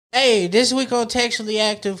Hey, this week on Textually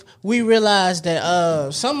Active, we realized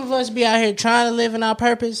that some of us be out here trying to live in our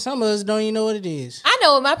purpose. Some of us don't even know what it is. I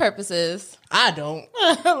know what my purpose is. I don't.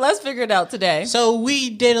 Let's figure it out today. So we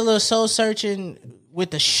did a little soul searching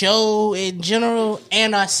with the show in general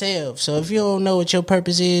and ourselves. So if you don't know what your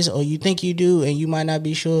purpose is, or you think you do and you might not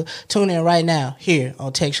be sure, tune in right now here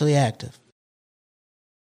on Textually Active.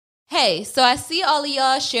 Hey, so I see all of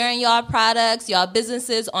y'all sharing y'all products, y'all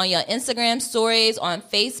businesses on your Instagram stories, on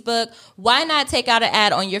Facebook. Why not take out an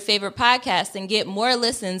ad on your favorite podcast and get more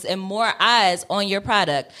listens and more eyes on your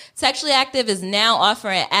product? Textually Active is now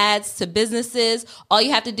offering ads to businesses. All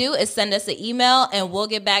you have to do is send us an email and we'll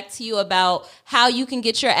get back to you about how you can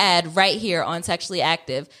get your ad right here on Textually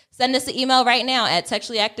Active. Send us an email right now at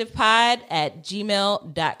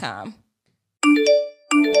textuallyactivepod@gmail.com.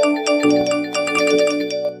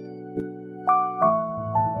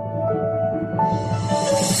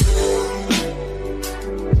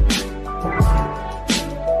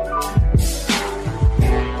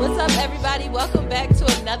 What's up, everybody? Welcome back to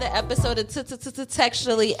another episode of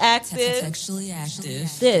Textually Active. Textually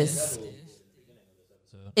Active. This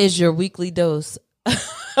is your weekly dose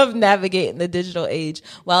of navigating the digital age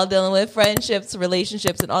while dealing with friendships,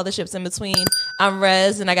 relationships, and all the ships in between. I'm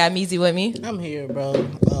Rez, and I got Meezy with me. I'm here, bro.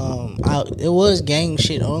 It was gang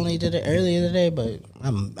shit only earlier today, but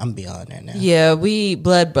I'm beyond that now. Yeah, we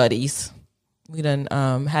blood buddies. We done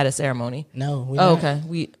had a ceremony. No, we Oh, not. okay.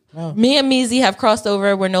 No. Me and Meezy have crossed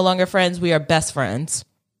over. We're no longer friends. We are best friends.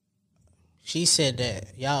 She said that.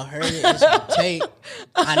 Y'all heard it. It's on tape.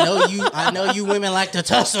 I know you women like to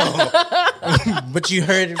tussle. But you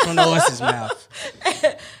heard it from the horse's mouth.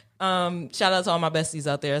 Shout out to all my besties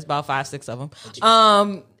out there. It's about 5-6 of them.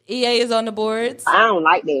 EA is on the boards. I don't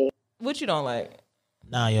like that. What you don't like?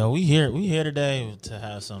 Nah, yo, we here today to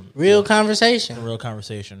have some Real conversation. real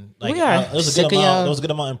conversation. Like We are. there was a Sick good of y'all. amount. There was a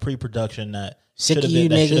good amount in pre-production that Sick should of have you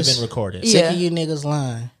been niggas. recorded. Yeah. Sick of you niggas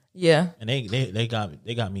lying. Yeah. And they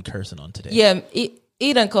got me cursing on today. Yeah, he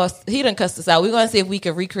done cussed us out. We're gonna see if we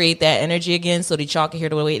can recreate that energy again so that y'all can hear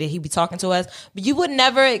the way that he be talking to us. But you would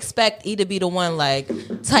never expect E to be the one like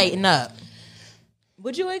tighten up.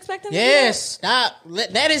 Would you expect him? Yes, stop.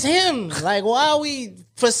 That is him. Like, why are we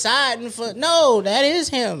facading for? No, that is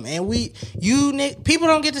him. And people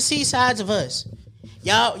don't get to see sides of us.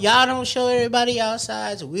 Y'all don't show everybody our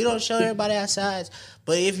sides. We don't show everybody our sides.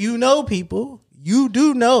 But if you know people, you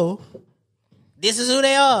do know this is who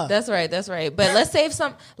they are. That's right. But let's save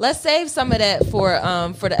some of that for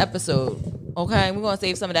the episode. Okay, we're gonna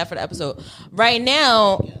save some of that for the episode. Right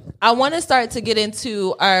now, I want to start to get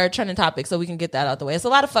into our trending topic so we can get that out the way. It's a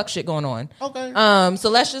lot of fuck shit going on. Okay.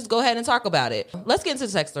 So let's just go ahead and talk about it. Let's get into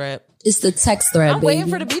the text thread. It's the text thread, I'm baby. waiting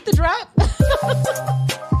for the beat to drop.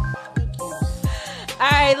 All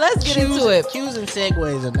right, let's get into it. Cues and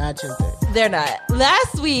segues are not your thing. They're not.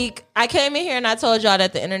 Last week, I came in here and I told y'all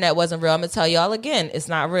that the internet wasn't real. I'm going to tell y'all again, it's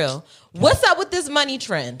not real. What's up with this money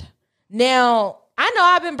trend? Now, I know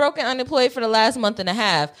I've been broke and unemployed for the last month and a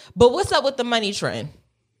half, but what's up with the money trend?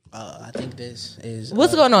 I think this is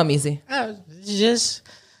What's going on, Meezy? it's just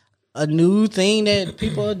a new thing that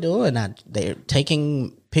people are doing. They're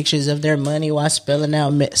taking pictures of their money while spelling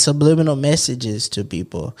out subliminal messages to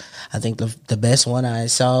people. I think the best one I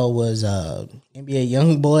saw was NBA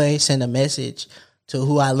YoungBoy sent a message to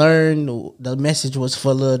who I learned the message was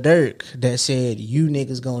for Lil Durk that said, "You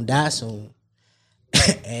niggas gonna die soon."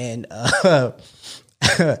 And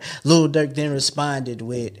Lil Durk then responded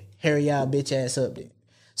with, "Hurry y'all bitch ass up then."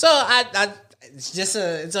 So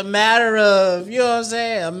it's a matter of, you know what I'm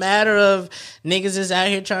saying? A matter of niggas is out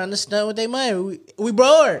here trying to stunt with their money. We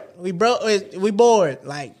bored. We bored.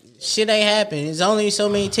 Like, shit ain't happening. There's only so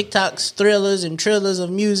many TikToks, thrillers, and trillers of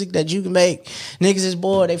music that you can make. Niggas is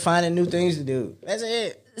bored. They finding new things to do. That's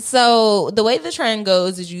it. So the way the trend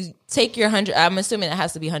goes is you take your I'm assuming it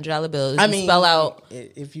has to be $100 bills. You spell out.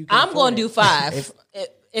 If you can I'm going to do afford $5.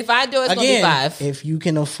 If I do it, it's going to be $5. If you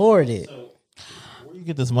can afford it. Where do you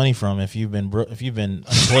get this money from if you've been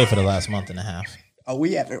unemployed for the last month and a half? Oh,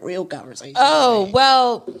 we having real conversations. Oh,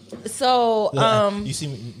 well, so you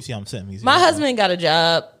see how I'm sitting. my husband got a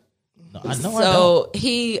job. No, I know. So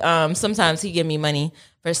he sometimes he give me money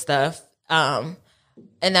for stuff. And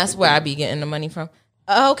that's where I be getting the money from.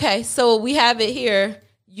 Okay, so we have it here.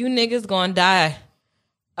 You niggas gonna die.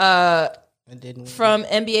 From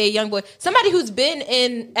NBA YoungBoy. Somebody who's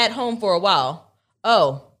been at home for a while.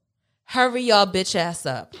 Oh, hurry y'all bitch ass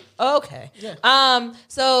up. Okay. Yeah.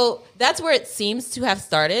 So that's where it seems to have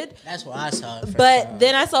started. That's where I saw it. But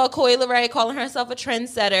then I saw Coi Leray calling herself a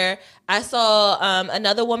trendsetter. I saw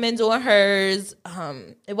another woman doing hers.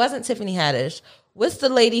 It wasn't Tiffany Haddish. What's the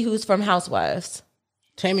lady who's from Housewives?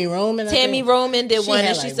 Tammy Roman. Tammy Roman did She one, had,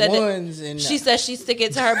 and she like, said ones and, she said she stick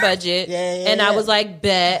it to her budget. Yeah, and I yeah. was like,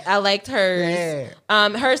 bet. I liked hers. Yeah.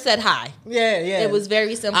 Hers said hi. Yeah, yeah. It was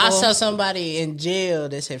very simple. I saw somebody in jail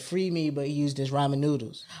that said "free me," but he used his ramen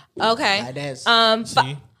noodles. Okay. Like, that's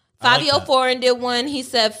See? Fabio that. Foreign did one. He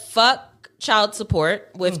said, fuck child support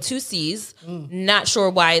with 2 C's. Not sure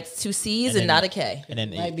why it's 2 C's and then- not a K. And then,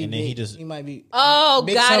 might be and then big. he just he might be. Oh,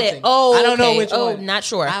 big got it. something. Oh, I don't know okay. which Oh, one. not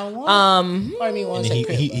sure. I want. Part of me and wants then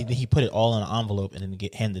to he put it all in an envelope and then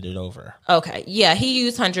handed it over. Okay. Yeah, he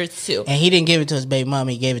used hundreds too. And he didn't give it to his baby mom.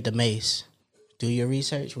 He gave it to Mace. Do your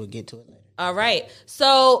research. We'll get to it later. All right.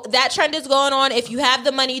 So that trend is going on. If you have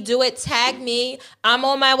the money, do it. Tag me. I'm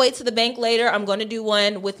on my way to the bank later. I'm going to do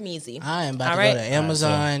one with Meezy. I am about All to right. go to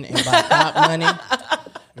Amazon and buy pop money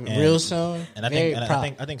real soon. And I Very think, and proud. I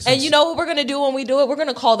think, I think, And since- you know what we're going to do when we do it? We're going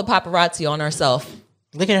to call the paparazzi on ourselves.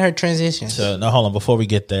 Look at her transition. So no, hold on. Before we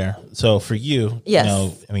get there, so for you, Yes. you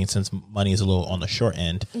know, I mean, since money is a little on the short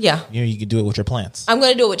end, Yeah. you can do it with your plants. I'm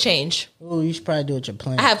going to do it with change. Ooh, you should probably do it with your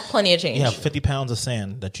plan. I have plenty of change. You have 50 pounds of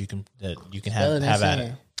sand that you can Spell it have in at sand.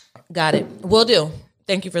 it. Got it. Will do.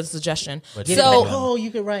 Thank you for the suggestion. But Get So it back. Oh,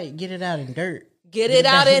 you could write. Get it out in dirt. get it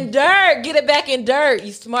out in dirt. Get it back in dirt.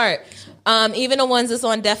 You smart. Even the ones that's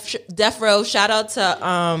on Death Row. Shout out to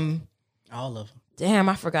All of them. damn,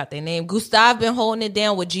 I forgot their name. Gustav been holding it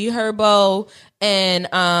down with G Herbo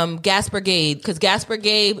and Gas Brigade, because Gas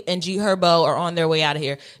Brigade and G Herbo are on their way out of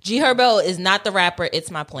here. G Herbo is not the rapper,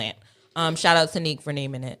 it's my plant. Shout out to Neek for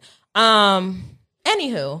naming it.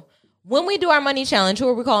 Anywho, when we do our money challenge, who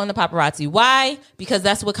are we calling the paparazzi? Why? Because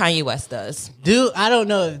that's what Kanye West does. Dude, I don't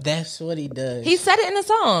know if that's what he does. He said it in the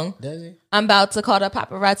song. Does he? I'm about to call the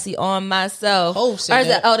paparazzi on myself. Hov Or said is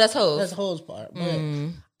that. Oh, that's Hov. That's the whole part. But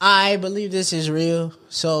I believe this is real.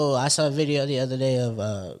 So I saw a video the other day of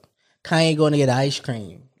Kanye going to get ice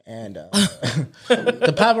cream. And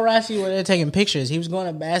the paparazzi were there taking pictures. He was going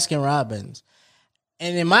to Baskin Robbins.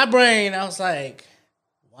 And in my brain, I was like,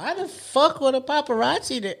 why the fuck would a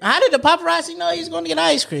paparazzi there? How did the paparazzi know he was going to get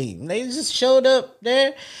ice cream? They just showed up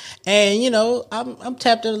there. And, you know, I'm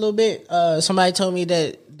tapped in a little bit. Somebody told me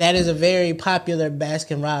that is a very popular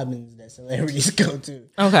Baskin Robbins that celebrities go to.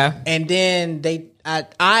 Okay. And then I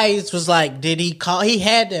was like, did he call? He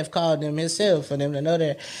had to have called them himself for them to know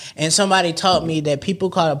that. And somebody taught me that people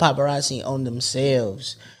call the paparazzi on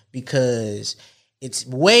themselves because it's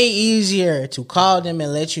way easier to call them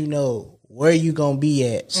and let you know where you gonna be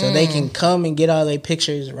at, so they can come and get all their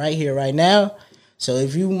pictures right here, right now. So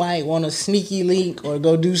if you might want a sneaky link or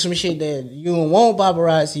go do some shit that you don't want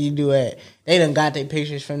paparazzi to do at, they done got their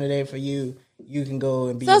pictures from the day for you. You can go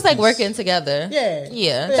and be. So it's like peace. working together. Yeah.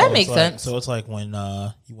 Yeah, Yeah. that makes It's like- sense. So it's like when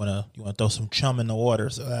you wanna throw some chum in the water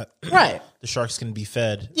so that Right. the sharks can be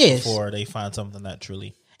fed Yes. before they find something that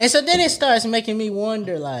truly. And so then it starts making me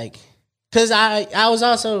wonder, like, because I was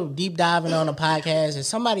also deep diving on a podcast and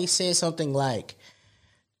somebody said something like,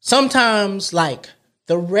 sometimes, like,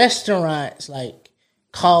 the restaurants, like,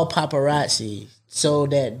 call paparazzi so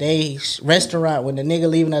that when the nigga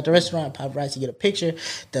leaving at the restaurant, paparazzi get a picture.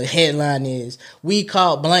 The headline is, we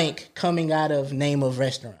caught blank coming out of name of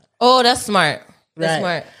restaurant. Oh, that's smart. That's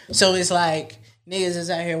Right. smart. So it's like niggas is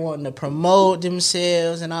out here wanting to promote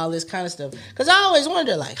themselves and all this kind of stuff. Because I always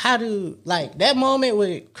wonder, like, how do, like, that moment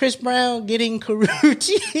with Chris Brown getting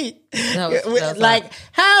Karuchi, That was like,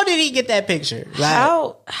 how did he get that picture?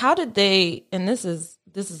 Like, How did they? And this is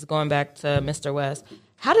going back to Mr. West.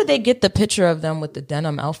 How did they get the picture of them with the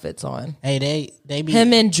denim outfits on? hey, they be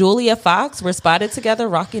Him and Julia Fox were spotted together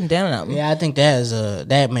rocking denim. Yeah, I think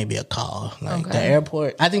that may be a call. Like the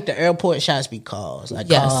airport, I think the airport shots be calls. Like,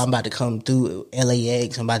 Yes. call, I'm about to come through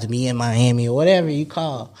LAX. I'm about to be in Miami or whatever you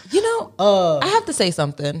call. You know, I have to say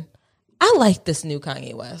something. I like this new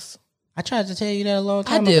Kanye West. I tried to tell you that a long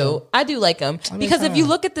I time do. ago. I do like him. Because if you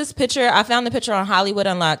look at this picture, I found the picture on Hollywood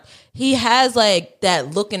Unlocked. He has like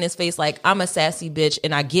that look in his face like, I'm a sassy bitch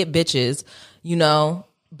and I get bitches, you know,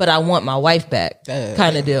 but I want my wife back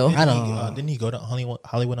kind of deal. I don't. Didn't he go to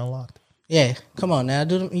Hollywood Unlocked? Yeah, come on now.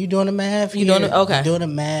 You doing the math? You doing here? it? Okay. You doing the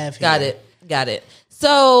math? Got here. Got it.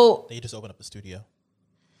 So They just opened up a studio.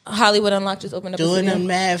 Hollywood Unlocked just opened up a Doing studio. the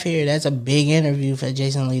math here. That's a big interview for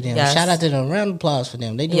Jason Lee. Them. Yes. Shout out to them. Round of applause for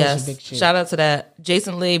them. They doing Yes. some big shit. Shout out to that.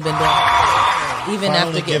 Jason Lee been doing even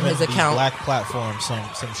after Finally getting his these account. black platform some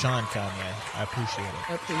shine, Kanye. I appreciate it.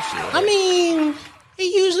 I appreciate it. I mean,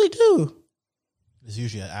 he usually do. It's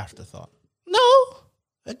usually an afterthought. No,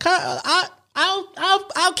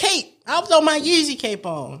 I'll cape. I'll throw my Yeezy cape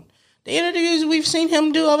on. The interviews we've seen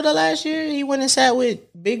him do over the last year, he went and sat with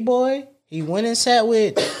Big Boy. He went and sat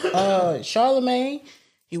with Charlemagne.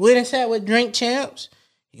 He went and sat with Drink Champs.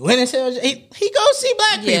 He went and said he go see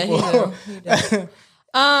black Yeah, people. he do.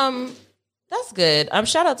 That's good.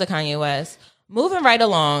 Shout out to Kanye West. Moving right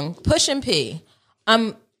along, Pushin P.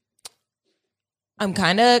 I'm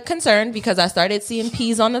kind of concerned because I started seeing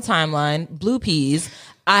peas on the timeline, blue peas.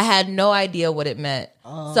 I had no idea what it meant.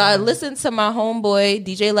 So I listened to my homeboy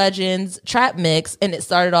DJ Legend's trap mix, and it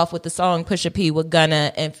started off with the song Pusha P with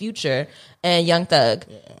Gunna and Future and Young Thug.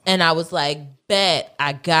 Yeah. And I was like, bet,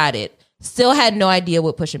 I got it. Still had no idea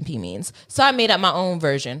what Pushin P means. So I made up my own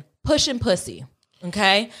version, Pushin' Pussy.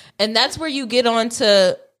 Okay? And that's where you get on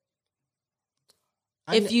to,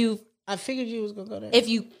 I figured you was going to go there. If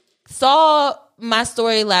you saw my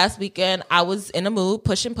story last weekend, I was in a mood,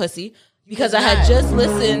 Pushin' Pussy, because I had just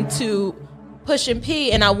listened to Pushin'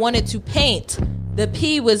 P and I wanted to paint. The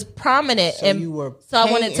P was prominent, so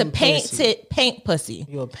I wanted to paint pussy.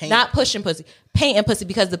 You were painting, not pushing pussy, painting pussy,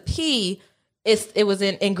 because the P it was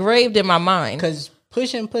engraved in my mind. Because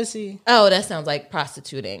pushing pussy. Oh, that sounds like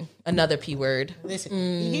prostituting. Another P word. Listen,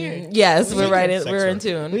 we hear it. Yes, we're in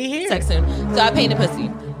tune. We hear sex tune. So I painted pussy.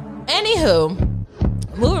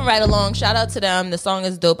 Anywho, moving right along. Shout out to them. The song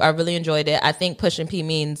is dope. I really enjoyed it. I think Pushin' P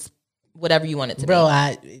means whatever you want it to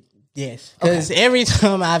be. Yes, because every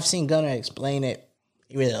time I've seen Gunna explain it,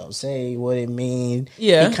 he really don't say what it means.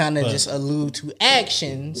 Yeah, he kind of just allude to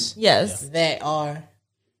actions. Yes, that are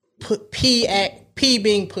P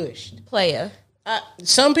being pushed. Player.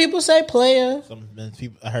 Some people say player.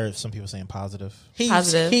 I heard some people saying positive. He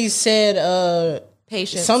said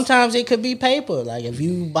patience. Sometimes it could be paper. Like if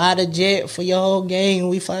you buy the jet for your whole gang,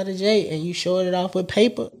 we fly the jet, and you short it off with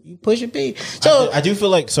paper, you push a P. So I do feel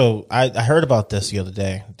like, so I heard about this the other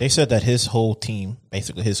day. They said that his whole team,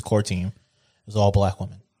 basically his core team, is all black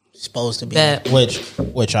women. Supposed to be.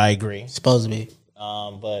 Which I agree. Supposed to be.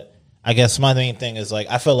 But I guess my main thing is like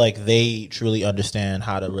I feel like they truly understand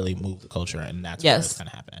how to really move the culture, and that's what's kind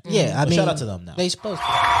of happening. Yeah, I mean, shout out to them now. They supposed to.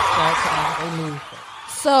 Shout out to them. They move.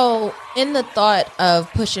 So, in the thought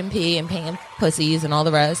of Pushin' P and painting pussies and all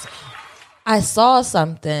the rest, I saw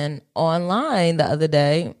something online the other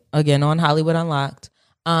day, again on Hollywood Unlocked.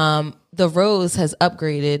 The Rose has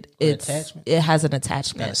upgraded its attachment. It has an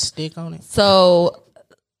attachment. Got a stick on it. So,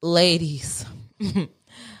 ladies,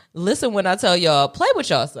 listen when I tell y'all, play with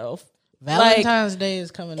yourself. Valentine's Day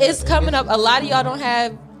is coming up. It's coming up. A lot of y'all don't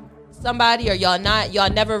have somebody, or y'all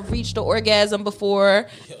never reached the orgasm before,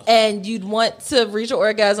 and you'd want to reach an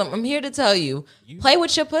orgasm. I'm here to tell you, play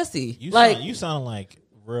with your pussy. You sound like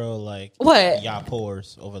real like what? Y'all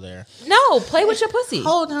pores over there. No, play with your pussy.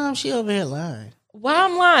 Whole time she over here lying. Why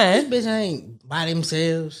I'm lying? This bitch ain't by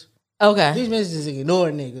themselves. Okay. These bitches ignore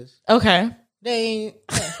niggas. Okay. They ain't.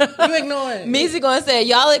 You ignoring. Meezy gonna say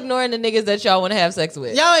y'all ignoring the niggas that y'all want to have sex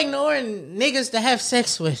with. Y'all ignoring niggas to have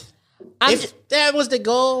sex with. If that was the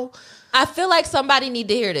goal. I feel like somebody need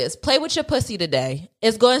to hear this. Play with your pussy today.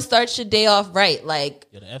 It's going to start your day off right. Like,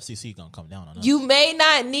 the FCC gonna come down on us. You may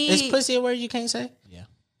not need. Is pussy a word you can't say? Yeah.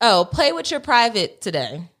 Oh, play with your private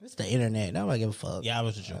today. It's the internet. Nobody give a fuck. Yeah, I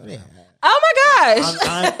was just joking. Yeah. Oh my gosh.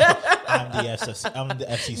 I'm the FCC. I'm the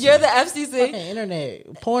FCC. You're the FCC. Okay,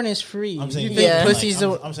 internet. Porn is free. I'm saying, you think pussy's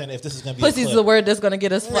I'm saying if this is gonna be pussy's the word that's gonna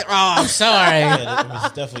get us. Oh, I'm sorry. Yeah,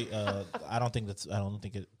 it's definitely. I don't think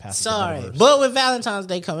it passes. Sorry, but with Valentine's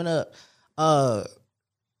Day coming up,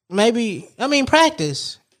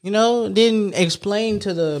 practice. Then explain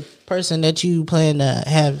to the person that you plan to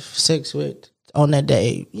have sex with on that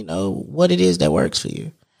day. What it is that works for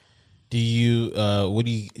you. Do you? What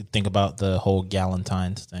do you think about the whole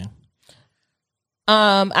Galentine's thing?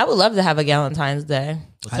 I would love to have a Galentine's Day.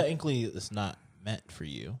 Well, technically, it's not meant for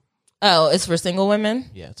you. Oh, it's for single women?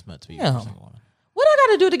 Yeah, it's meant to be for single women. What I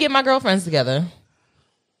got to do to get my girlfriends together?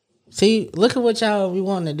 See, look at what y'all be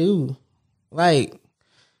wanting to do. Get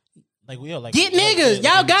niggas.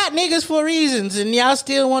 Y'all got niggas for reasons, and y'all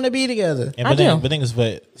still want to be together.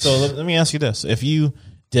 So let me ask you this: if you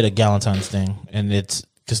did a Galentine's thing, and it's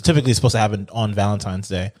because typically it's supposed to happen on Valentine's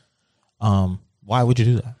Day, why would you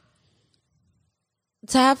do that?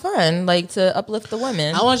 To have fun, to uplift the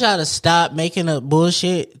women. I want y'all to stop making up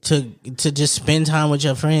bullshit to just spend time with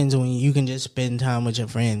your friends when you can just spend time with your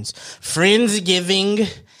friends. Friendsgiving,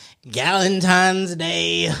 Galentine's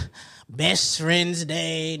Day, Best Friends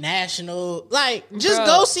Day, National.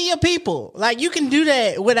 Go see your people. You can do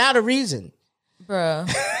that without a reason.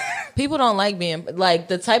 Bruh. People don't like being,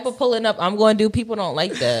 the type of pulling up I'm going to do, people don't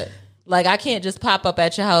like that. I can't just pop up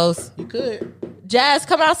at your house. You could. Jazz,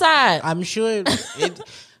 come outside. I'm sure.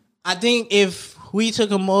 I think if we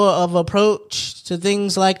took a more of approach to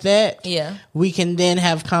things like that, we can then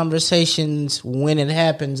have conversations when it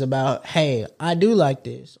happens about, hey, I do like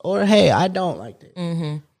this, or hey, I don't like this.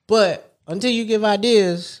 Mm-hmm. But until you give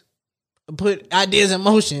ideas, put ideas in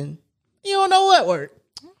motion, you don't know what worked.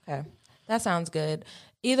 Okay. That sounds good.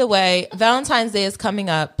 Either way, Valentine's Day is coming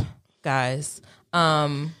up, guys.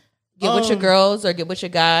 Get with your girls or get with your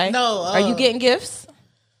guy. No, are you getting gifts?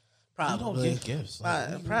 Probably. You don't get gifts.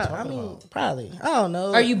 Probably. I don't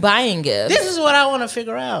know. Are you buying gifts? This is what I want to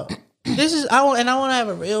figure out. I want to have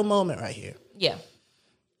a real moment right here. Yeah.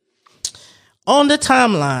 On the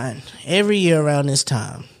timeline, every year around this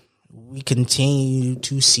time, we continue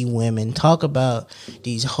to see women talk about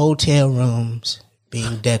these hotel rooms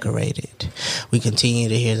being decorated. We continue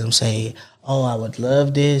to hear them say, "Oh, I would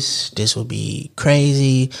love this. This would be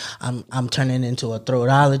crazy. I'm turning into a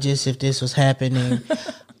throatologist if this was happening."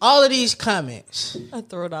 All of these comments. A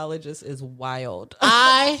throatologist is wild.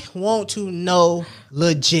 I want to know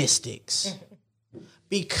logistics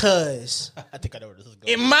because I think I know where this is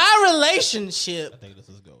going. in my relationship, I think this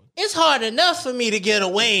is going. it's hard enough for me to get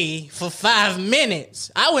away for 5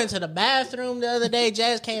 minutes. I went to the bathroom the other day.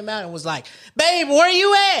 Jazz came out and was like, "Babe, where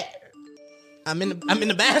you at?" I'm in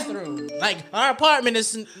the bathroom. Like, our apartment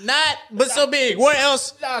is not but so big. Where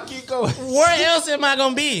else? Nah, keep going. Where else am I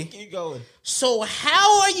gonna be? Keep going. So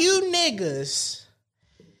how are you niggas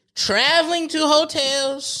traveling to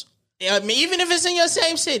hotels? I mean, even if it's in your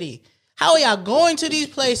same city, how are y'all going to these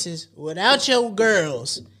places without your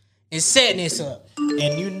girls and setting this up?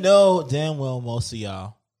 And you know damn well most of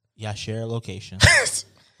y'all share a location.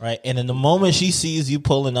 Right? And in the moment she sees you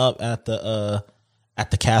pulling up at the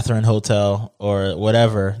Catherine Hotel or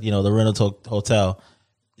whatever, the rental hotel,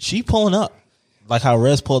 she pulling up. Like how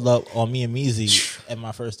Rez pulled up on me and Meezy at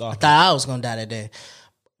my first office. Thought I was gonna die that day.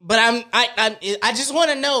 But I just want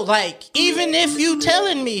to know, like, even if you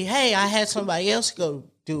telling me, hey, I had somebody else go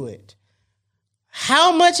do it,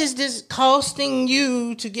 how much is this costing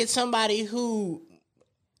you to get somebody who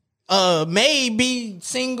may be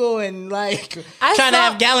single and like trying to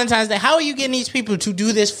have Valentine's Day? How are you getting these people to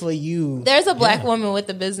do this for you? There's a black woman with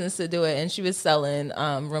the business to do it, and she was selling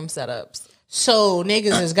room setups. So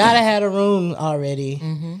niggas has gotta have a room already,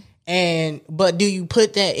 but do you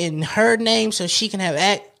put that in her name so she can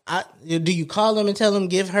have do you call them and tell them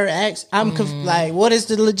give her acts? I'm like, what is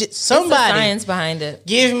the legit? Somebody It's the science behind it.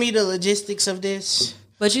 give me the logistics of this.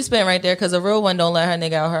 But you spent right there because a real one don't let her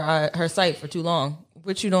nigga out her site for too long.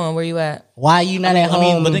 What you doing? Where you at? Why you not at home?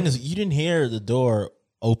 I mean, the thing is, you didn't hear the door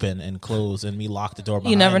open and close and me lock the door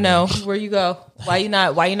behind You never me. know where you go. Why you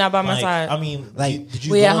not by my Like, side? I mean, Like, did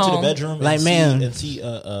you we go at into the home. bedroom and Like, see, man. and see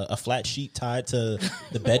a flat sheet tied to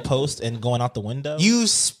the bedpost and going out the window? You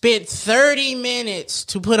spent 30 minutes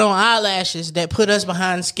to put on eyelashes that put us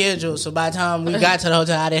behind schedule. So by the time we got to the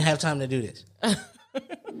hotel, I didn't have time to do this.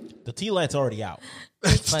 The tea light's already out.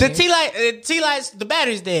 The tea lights, the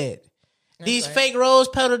battery's dead. These fake rose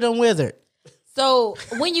petal done withered. So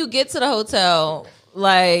when you get to the hotel,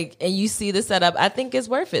 like, and you see the setup, I think it's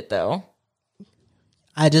worth it though.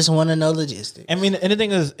 I just want to know logistics. I mean, and the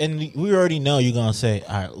thing is, and we already know you're gonna say,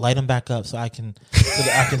 "All right, light them back up so I can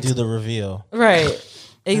do the reveal." Right.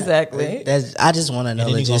 Exactly. I just want to know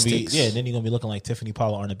And then logistics. then you're gonna be looking like Tiffany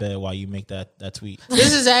Pollard on the bed while you make that tweet.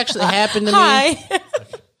 This has actually happened to me. Hi.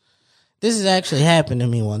 This has actually happened to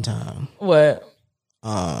me one time. What?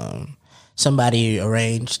 Somebody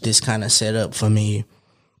arranged this kind of setup for me,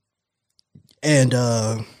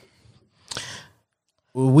 and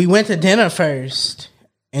we went to dinner first,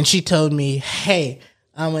 and she told me, "Hey,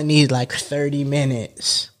 I'm gonna need like 30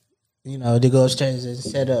 minutes, to go upstairs and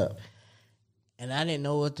set up." And I didn't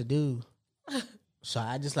know what to do, so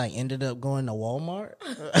I just ended up going to Walmart.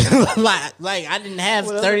 like I didn't have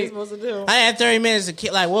 30. supposed to do? I had 30 minutes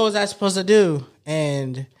to what was I supposed to do?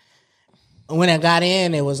 And when I got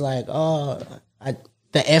in, it was like,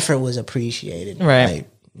 the effort was appreciated. Right. Like,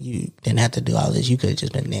 you didn't have to do all this. You could have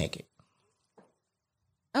just been naked.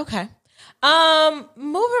 Okay.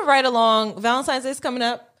 Moving right along. Valentine's Day's coming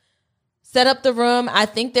up. Set up the room. I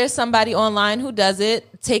think there's somebody online who does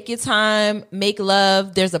it. Take your time. Make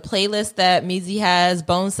love. There's a playlist that Meezy has.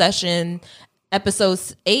 Bone Session, episode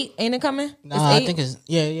 8. Ain't it coming? No, It's I 8? think it's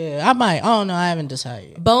yeah. I might. Oh no, I haven't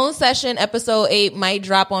decided yet. Bone Session, episode 8 might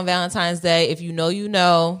drop on Valentine's Day. If you know, you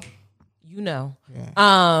know. You know.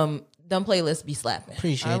 Them playlists be slapping.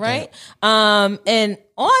 Appreciate all right. And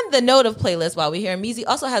on the note of playlists, while we're here, Meezy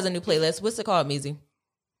also has a new playlist. What's it called, Meezy?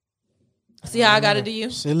 See how I got to do you?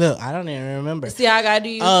 See, look, I don't even remember. See how I got to do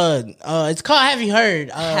you? It's called Have You Heard?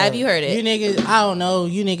 Have You Heard It? You niggas, I don't know.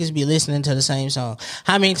 You niggas be listening to the same song.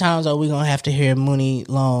 How many times are we gonna have to hear Mooney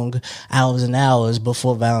Long hours and hours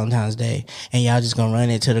before Valentine's Day? And y'all just gonna run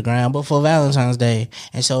it to the ground before Valentine's Day.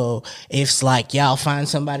 And so it's like y'all find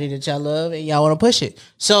somebody that y'all love and y'all wanna push it.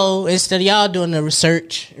 So instead of y'all doing the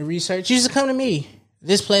research, you just come to me.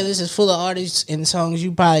 This playlist is full of artists and songs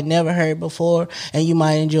you probably never heard before and you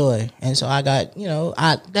might enjoy. And so I got,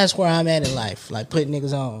 that's where I'm at in life, like putting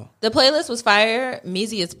niggas on. The playlist was fire.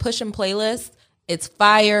 Meezy is pushing playlist. It's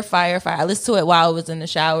fire, fire, fire. I listened to it while I was in the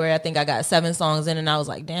shower. I think I got 7 songs in and I was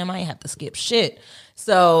like, damn, I ain't have to skip shit.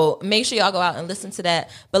 So make sure y'all go out and listen to that.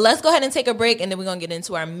 But let's go ahead and take a break and then we're going to get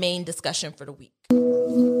into our main discussion for the week.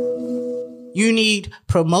 You need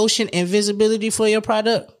promotion and visibility for your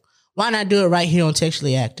product? Why not do it right here on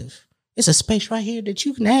Textually Active? It's a space right here that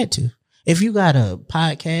you can add to. If you got a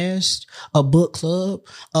podcast, a book club,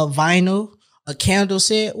 a vinyl, a candle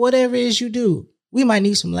set, whatever it is you do, we might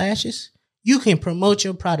need some lashes. You can promote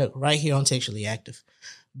your product right here on Textually Active.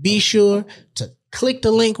 Be sure to click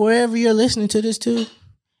the link wherever you're listening to this to,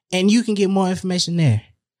 and you can get more information there.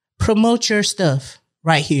 Promote your stuff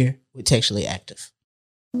right here with Textually Active.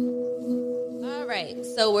 All right,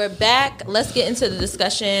 so we're back. Let's get into the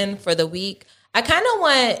discussion for the week. I kind of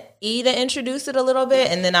want E to introduce it a little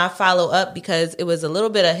bit, and then I'll follow up because it was a little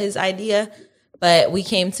bit of his idea, but we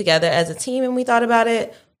came together as a team and we thought about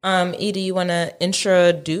it. E, do you want to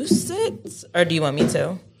introduce it, or do you want me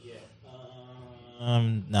to?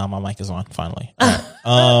 Now my mic is on finally.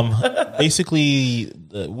 Basically,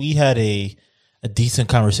 we had a decent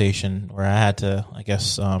conversation where I had to, I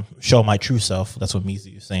guess, show my true self. That's what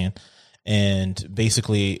Meezy was saying. And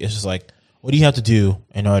basically, it's just like, what do you have to do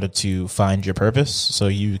in order to find your purpose so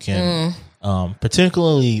you can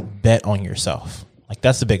particularly bet on yourself? Like,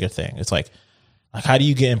 that's the bigger thing. It's like, how do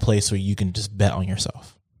you get in place where you can just bet on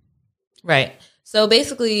yourself? Right. So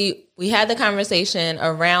basically, we had the conversation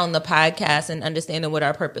around the podcast and understanding what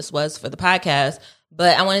our purpose was for the podcast.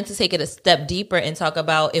 But I wanted to take it a step deeper and talk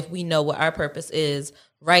about if we know what our purpose is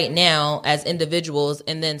right now as individuals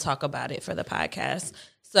and then talk about it for the podcast.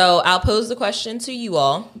 So I'll pose the question to you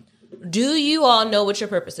all. Do you all know what your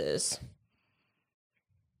purpose is?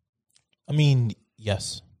 I mean,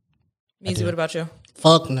 yes. Meezy, what about you?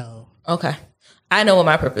 Fuck no. Okay. I know what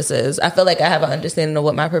my purpose is. I feel like I have an understanding of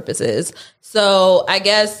what my purpose is. So I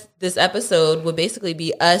guess this episode would basically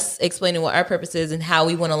be us explaining what our purpose is and how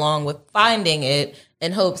we went along with finding it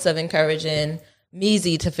in hopes of encouraging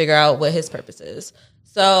Meezy to figure out what his purpose is.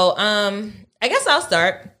 So I guess I'll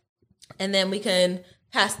start and then we can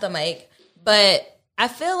pass the mic. But I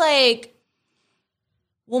feel like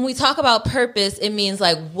when we talk about purpose, it means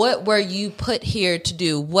like, what were you put here to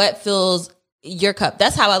do? What fills your cup?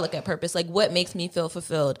 That's how I look at purpose. Like, what makes me feel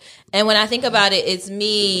fulfilled? And when I think about it, it's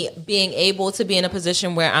me being able to be in a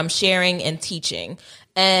position where I'm sharing and teaching.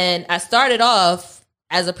 And I started off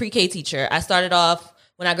as a pre-K teacher. I started off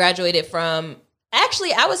when I graduated from,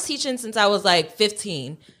 actually, I was teaching since I was like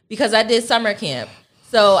 15 because I did summer camp.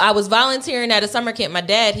 So I was volunteering at a summer camp. My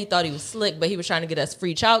dad, he thought he was slick, but he was trying to get us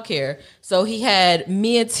free childcare. So he had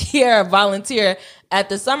me and Tiara volunteer at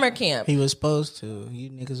the summer camp. He was supposed to. You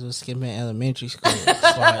niggas was skipping elementary school.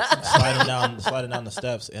 sliding down the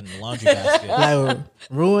steps in the laundry basket. Like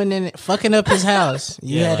ruining it, fucking up his house.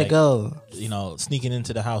 You had to go. You know, sneaking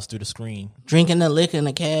into the house through the screen. Drinking the liquor in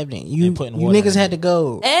the cabinet. You putting niggas had to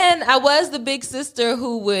go. And I was the big sister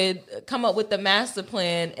who would come up with the master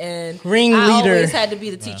plan, and Ringleader. I always had to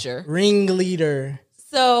be the teacher. Ringleader.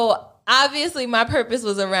 So obviously my purpose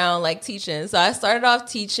was around like teaching. So I started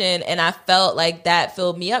off teaching and I felt like that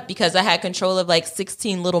filled me up because I had control of like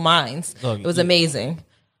 16 little minds. Look, it was amazing.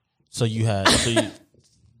 So you had... Say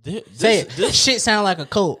it. This shit sound like a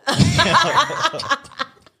cult.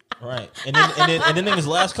 Right. And then in his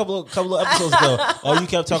last couple of episodes ago, all you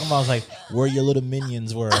kept talking about was like where your little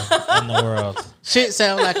minions were in the world. Shit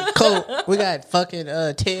sound like a cult. We got fucking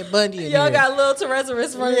Ted Bundy in Y'all here. got little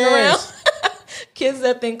Teresaurus running around. Kids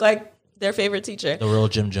that think like their favorite teacher. The real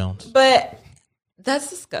Jim Jones. But that's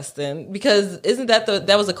disgusting because isn't that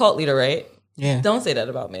that was a cult leader, right? Yeah. Don't say that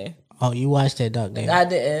about me. Oh, you watched that Doc Day. I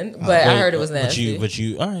didn't, but I heard it was nasty. But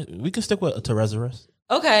you, all right, we can stick with Teresaurus.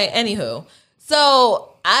 Okay, anywho.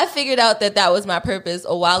 So I figured out that was my purpose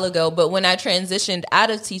a while ago, but when I transitioned out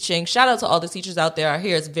of teaching, shout out to all the teachers out there. I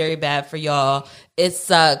hear it's very bad for y'all. It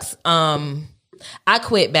sucks. I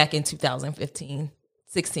quit back in 2015,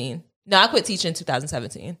 16. No, I quit teaching in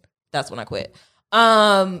 2017. That's when I quit.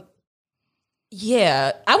 Yeah,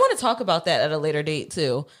 I want to talk about that at a later date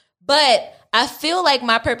too. But I feel like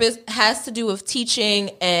my purpose has to do with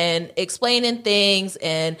teaching and explaining things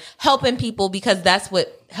and helping people, because that's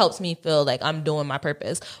what helps me feel like I'm doing my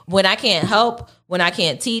purpose. When I can't help, when I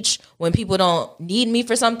can't teach, when people don't need me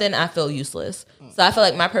for something, I feel useless. So I feel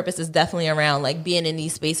like my purpose is definitely around like being in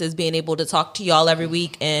these spaces, being able to talk to y'all every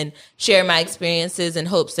week and share my experiences in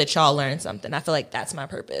hopes that y'all learn something. I feel like that's my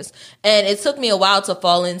purpose. And it took me a while to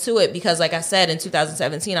fall into it because, like I said, in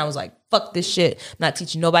 2017, I was like, fuck this shit. I'm not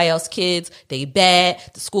teaching nobody else kids. They bad.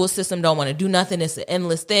 The school system don't want to do nothing. It's an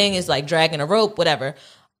endless thing. It's like dragging a rope, whatever.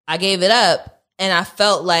 I gave it up and I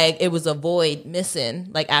felt like it was a void missing,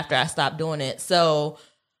 like after I stopped doing it. So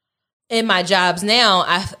in my jobs now,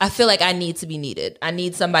 I feel like I need to be needed. I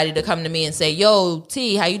need somebody to come to me and say, yo,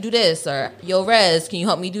 T, how you do this? Or yo, Rez, can you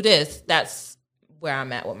help me do this? That's where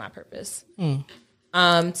I'm at with my purpose.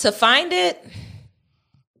 To find it,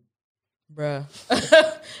 bruh,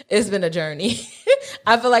 it's been a journey.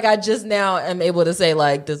 I feel like I just now am able to say,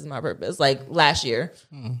 like, this is my purpose. Like last year,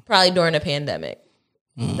 probably during the pandemic.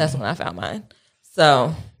 That's when I found mine.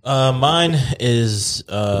 So mine is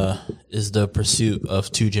the pursuit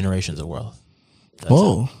of 2 generations of wealth. That's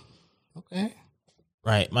Whoa. it. Okay.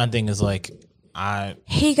 Right. My thing is like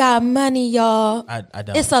he got money, y'all. I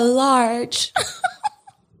don't. It's a large.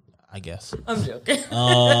 I guess. I'm joking.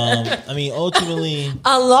 I mean, ultimately,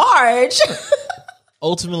 A large.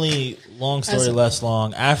 long story less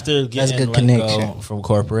long. After getting good let connection. go from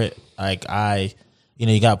corporate, like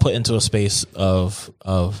you got put into a space of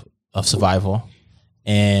survival,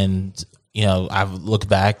 and I've looked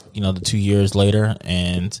back, the 2 years later,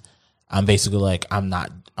 and I'm basically like, I'm not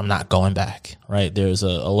going back. Right? There's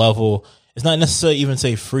a level. It's not necessarily even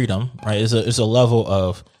say freedom. Right? It's a level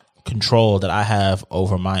of control that I have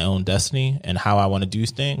over my own destiny and how I want to do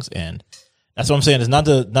things, and that's what I'm saying. It's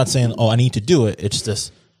not saying, oh, I need to do it. It's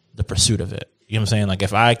just the pursuit of it. You know what I'm saying? Like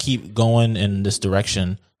if I keep going in this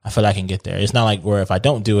direction, I feel like I can get there. It's not like where if I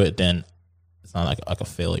don't do it, then it's not like a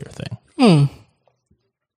failure thing.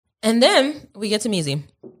 And then we get to Meezy.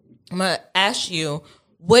 I'm going to ask you,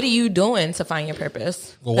 what are you doing to find your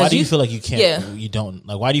purpose? Well, why do you feel like you can't? Yeah. You don't.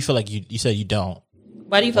 Like, why do you feel like you said you don't?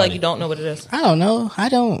 Why do you feel like you don't know what it is? I don't know.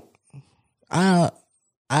 I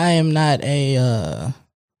am not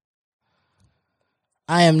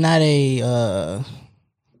a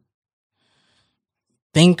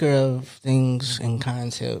thinker of things and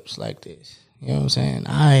concepts like this. You know what I'm saying?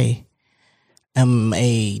 I am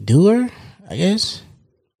a doer, I guess.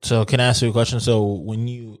 So, can I ask you a question? So,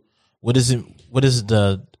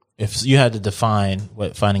 if you had to define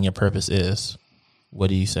what finding your purpose is, what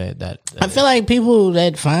do you say that I feel like people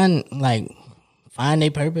that find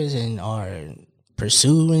their purpose and are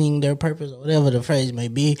pursuing their purpose, or whatever the phrase may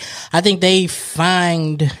be, I think they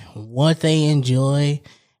find what they enjoy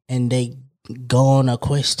and they go on a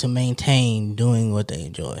quest to maintain doing what they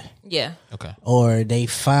enjoy. Yeah. Okay. Or they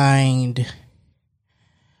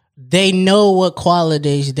know what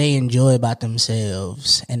qualities they enjoy about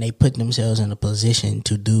themselves and they put themselves in a position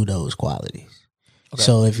to do those qualities. Okay.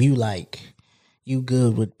 So if you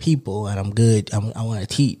good with people and I'm good, I want to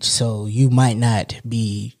teach. So you might not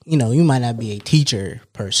be a teacher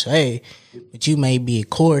per se, but you may be a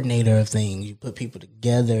coordinator of things. You put people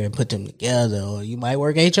together and put them together, or you might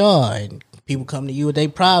work HR and people come to you with their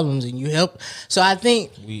problems and you help. So I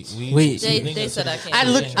think They said I can't.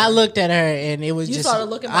 I looked at her and it was You just, saw the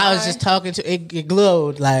look in my I was eye? just talking to it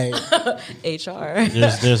glowed like, HR.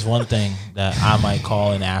 There's one thing that I might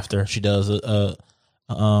call in after she does an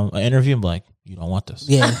interview and be like, you don't want this.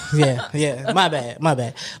 Yeah. My bad.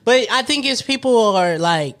 But I think it's people are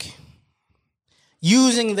like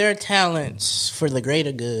using their talents for the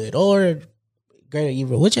greater good or greater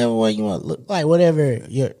evil, whichever one you want. Look like whatever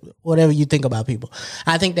you think about people.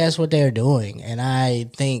 I think that's what they're doing, and I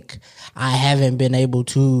think I haven't been able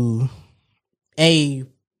to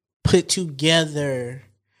put together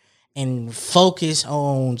and focus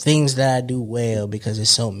on things that I do well because there's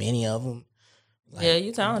so many of them. Yeah,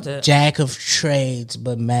 you talented. Jack of trades,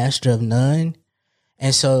 but master of none.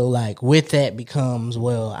 And so, like, with that becomes,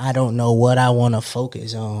 well, I don't know what I want to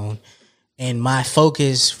focus on. And my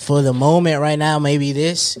focus for the moment right now may be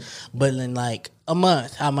this, but in like a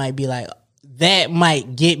month, I might be like, that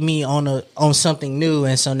might get me on something new.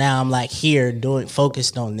 And so now I'm like here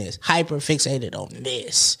focused on this, hyper fixated on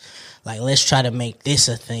this. Like, let's try to make this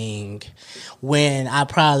a thing when I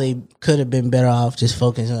probably could have been better off just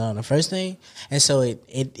focusing on the first thing. And so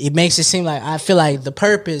it makes it seem like I feel like the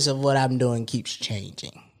purpose of what I'm doing keeps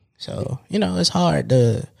changing. So, it's hard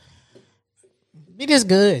to be this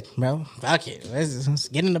good, bro. Fuck it. Let's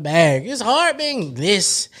get in the bag. It's hard being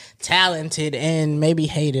this talented and maybe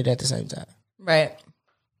hated at the same time. Right.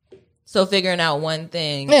 So figuring out one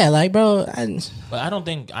thing. Yeah, like bro. But I don't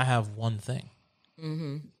think I have one thing.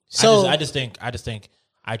 So I just think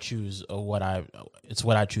I choose it's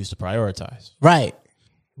what I choose to prioritize. right,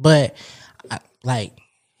 but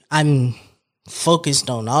I'm focused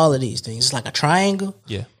on all of these things. It's like a triangle.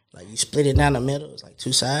 Yeah. Like you split it down the middle. It's like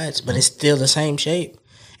two sides, but it's still the same shape.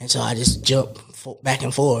 And so I just jump back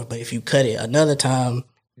and forth. But if you cut it another time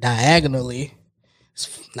diagonally,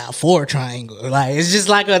 it's now 4 triangle. Like it's just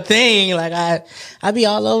like a thing. Like I be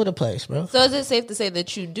all over the place, bro. So is it safe to say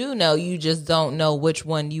that you do know, you just don't know which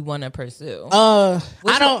one you want to pursue? I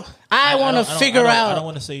want to figure out. I don't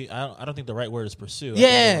want to say. I don't think the right word is pursue.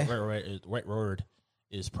 Yeah. I think the right word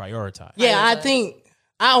is prioritize. Yeah, I think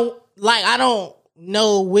I don't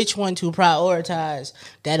know which one to prioritize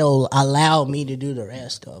that'll allow me to do the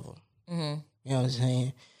rest of them. Mm-hmm. You know what I'm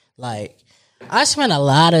saying? Like, I spend a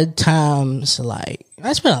lot of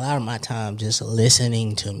my time just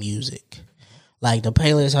listening to music. Like the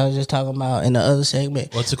playlist I was just talking about in the other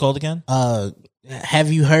segment. What's it called again?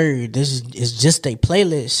 Have you heard? This is just a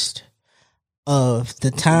playlist of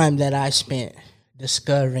the time that I spent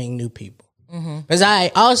discovering new people. Because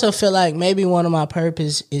I also feel like maybe one of my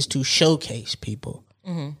purpose is to showcase people,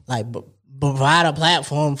 like provide a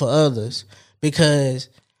platform for others. Because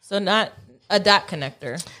So not a dot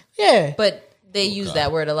connector, yeah, but they use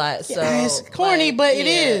that word a lot. So it's corny, like, but yeah,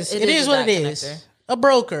 it is a what dot it is. connector. A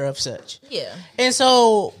broker of such. Yeah. And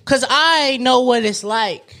so, because I know what it's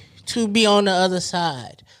like to be on the other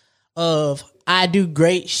side of I do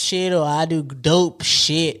great shit or I do dope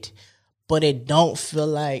shit, but it don't feel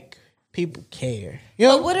like people care. You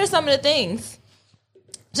know? But what are some of the things?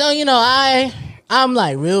 So, I'm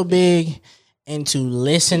like real big into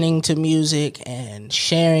listening to music and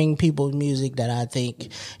sharing people's music that I think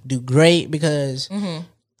do great because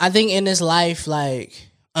I think in this life, like,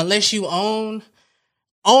 unless you own,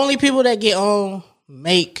 only people that get on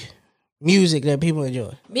make music that people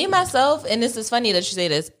enjoy. Me, myself, and this is funny that you say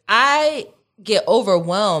this, I get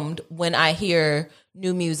overwhelmed when I hear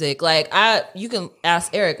new music. Like you can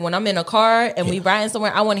ask Eric, when I'm in a car and we riding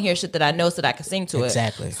somewhere, I want to hear shit that I know so that I can sing to it.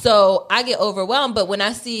 Exactly. So I get overwhelmed. But when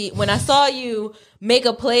I saw you make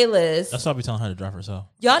a playlist, That's why I be telling her to drive herself.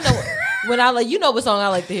 y'all know when I like, what song I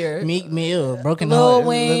like to hear. Meek Mill, Broken Lil Heart,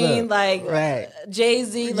 Wayne, like right.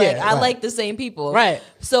 Jay-Z, like Yeah, I right. like the same people. Right.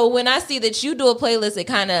 So when I see that you do a playlist, it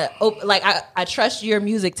kind of like I trust your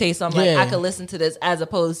music taste. So I'm like, Yeah. I could listen to this as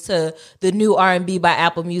opposed to the new R&B by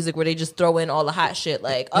Apple Music where they just throw in all the hot shit.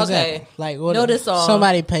 Like, okay, Exactly. Like what know this song.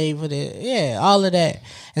 Somebody paid for this. Yeah, all of that.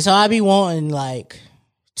 And so I be wanting like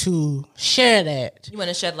to share that. You want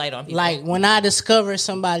to shed light on people. Like when I discover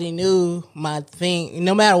somebody new, my thing,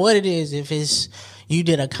 no matter what it is, if it's you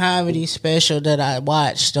did a comedy special that I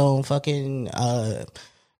watched on fucking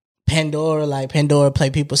Pandora, like Pandora play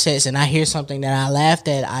people sets, and I hear something that I laughed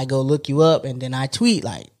at, I go look you up and then I tweet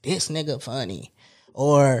like, this nigga funny.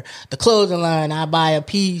 Or the clothing line, I buy a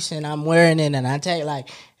piece and I'm wearing it and I tag like,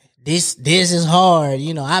 this is hard.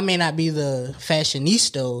 I may not be the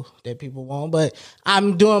fashionista that people want, but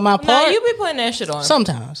I'm doing my part. nah, you be putting that shit on.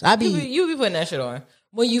 Sometimes I be You be putting that shit on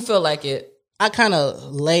when you feel like it. I kind of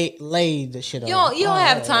lay the shit on. You don't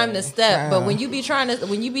have time to step, but when you be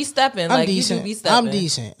stepping, I'm like decent. you do be stepping. I'm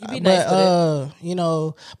decent. You be nice but with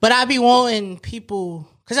it. but I be wanting people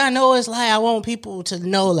because I know it's like I want people to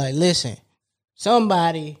know, like, listen,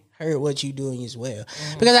 somebody heard what you doing as well.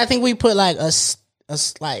 Because I think we put like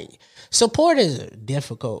like support is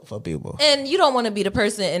difficult for people. And you don't want to be the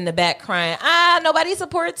person in the back crying, nobody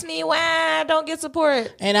supports me. Why I don't get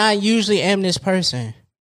support? And I usually am this person.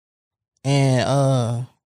 And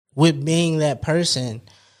with being that person,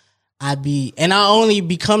 I only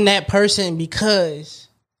become that person because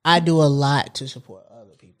I do a lot to support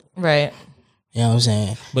other people. Right. You know what I'm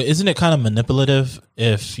saying? But isn't it kind of manipulative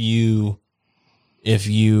if you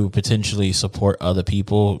potentially support other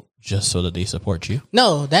people just so that they support you?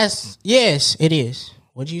 No, yes, it is.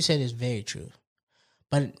 What you said is very true.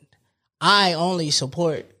 But I only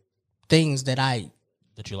support things that I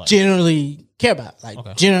That you like? generally care about. Like,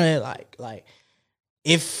 Okay. generally like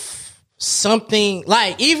if something,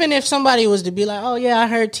 like, even if somebody was to be like, oh yeah, I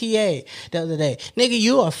heard TA the other day. Nigga,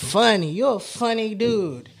 you're a funny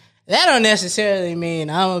dude. That don't necessarily mean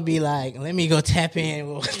I'm gonna be like, let me go tap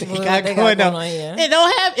in with what they got going on. Yeah.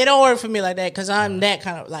 It don't work for me like that because I'm that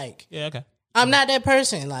kind of like, Yeah, okay. I'm not that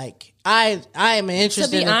person. Like I am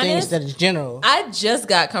interested in honest, things that is general. I just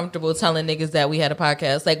got comfortable telling niggas that we had a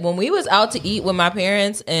podcast. Like when we was out to eat with my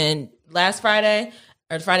parents and last Friday,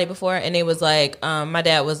 or the Friday before, and it was like, my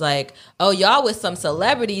dad was like, "Oh, y'all with some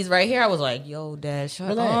celebrities right here." I was like, "Yo, Dad, shut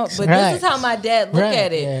Relax, up." But relax. this is how my dad look Right,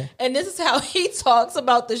 at it, yeah. and this is how he talks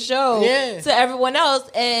about the show to everyone else,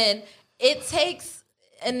 and it takes.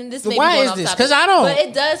 And this may Why be going is off this? topic, 'Cause I don't- But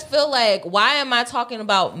it does feel like, why am I talking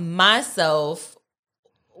about myself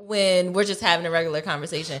when we're just having a regular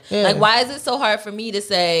conversation? Yeah. Like, why is it so hard for me to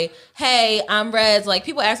say, "Hey, I'm Reds"? Like,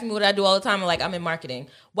 people ask me what I do all the time. I'm like, I'm in marketing.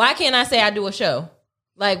 Why can't I say I do a show?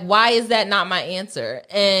 Like, why is that not my answer?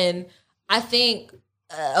 And I think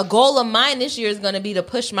a goal of mine this year is going to be to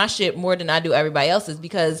push my shit more than I do everybody else's,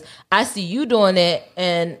 because I see you doing it.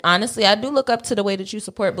 And honestly, I do look up to the way that you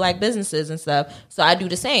support Black businesses and stuff. So I do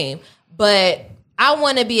the same. But I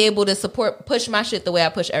want to be able to push my shit the way I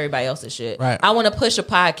push everybody else's shit. Right. I want to push a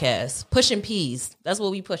podcast. Pushing peas. That's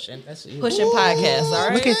what we pushing. Pushing podcasts. All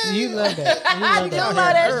right. Look at you, love that. I do love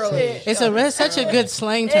that shit. It's such a good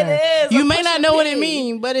slang term. is. You I'm may not pushing know what it P.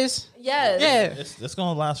 means, but it's Yes. yeah. It's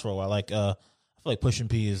gonna last for a while. Like I feel like Pushing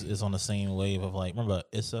P is on the same wave of like, remember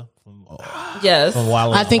Issa from Yes. a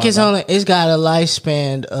while I think ago? it's got a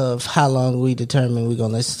lifespan of how long we determine we're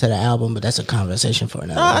gonna listen to the album, but that's a conversation for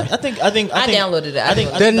another day. I think I downloaded it. I think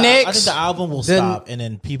The I think next- the album will stop, and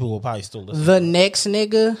then people will probably still listen. The next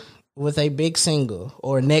nigga with a big single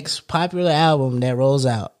or next popular album that rolls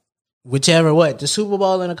out, whichever the Super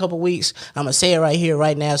Bowl in a couple weeks, I'm gonna say it right here,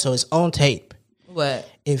 right now, so it's on tape. What?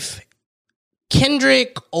 If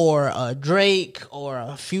Kendrick or a Drake or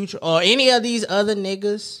a Future or any of these other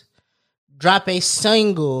niggas drop a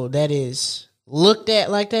single that is looked at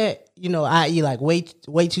like that, i.e. like way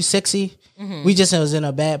too sexy, we just was in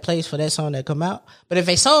a bad place for that song that come out. But if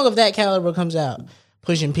a song of that caliber comes out,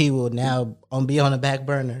 Pushing P will now be on the back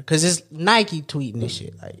burner because it's Nike tweeting this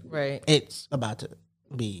shit. Like, Right. it's about to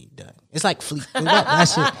be done. It's like Fleet. That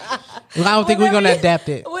shit. I don't think we're gonna adapt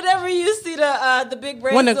it. Whenever you see the big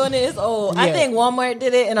brands When the- doing it, it's old. I Yeah. think Walmart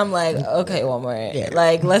did it, and I'm like, okay, Walmart. Yeah.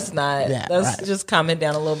 Like, let's not. Yeah, let's right. just calm it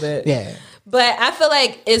down a little bit. Yeah. But I feel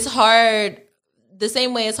like it's hard. The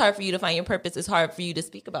same way it's hard for you to find your purpose, it's hard for you to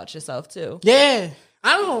speak about yourself too. Yeah.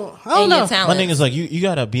 I don't And know. your talent. My thing is like you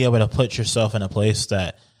gotta be able to put yourself in a place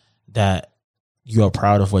that you are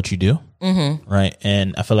proud of what you do, right?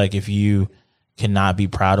 And I feel like if you cannot be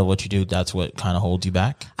proud of what you do, that's what kind of holds you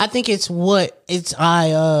back. I think I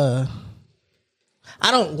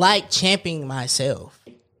don't like championing myself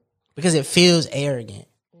because it feels arrogant.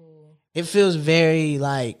 It feels very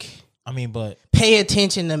like I mean, but pay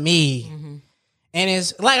attention to me. And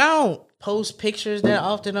it's like I don't post pictures that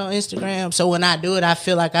often on Instagram. So when I do it, I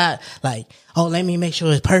feel like let me make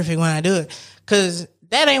sure it's perfect when I do it. Cause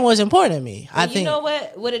that ain't what's important to me. I You think know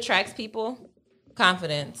what attracts people?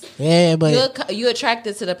 Confidence. yeah, but You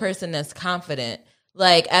attracted to the person that's confident,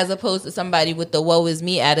 like as opposed to somebody with the "woe is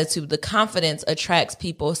me" attitude. The confidence attracts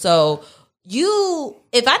people. So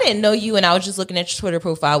if I didn't know you and I was just looking at your Twitter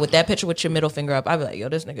profile with that picture with your middle finger up, I'd be like, yo,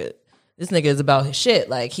 this nigga is about his shit.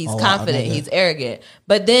 Like he's confident, nigga. he's arrogant.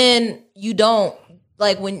 But then you don't,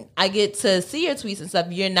 like when I get to see your tweets and stuff,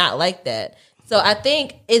 you're not like that. So I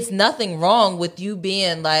think it's nothing wrong with you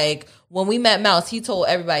being like, when we met Mouse, he told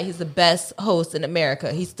everybody he's the best host in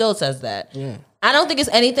America. He still says that. Yeah. I don't think it's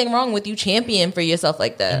anything wrong with you championing for yourself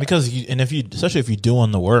like that. because especially if you're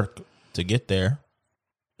doing the work to get there.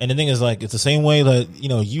 And the thing is, like, it's the same way that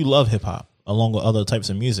you love hip hop along with other types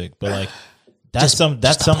of music, but like that's something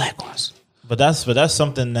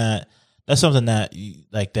that you,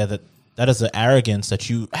 like that is the arrogance that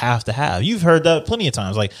you have to have. You've heard that plenty of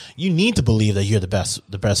times. Like, you need to believe that you're the best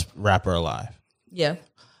rapper alive. Yeah.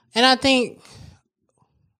 and I think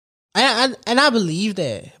I believe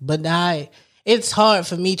that, but it's hard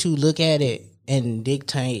for me to look at it and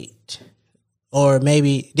dictate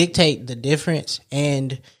the difference.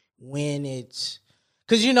 And when it's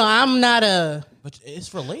because I'm not But it's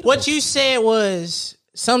relatable. what you said was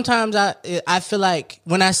sometimes I feel like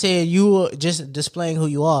when I said you were just displaying who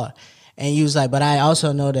you are, and you was like, but I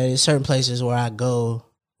also know that there's certain places where I go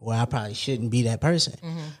where I probably shouldn't be that person.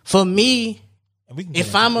 For me, And we can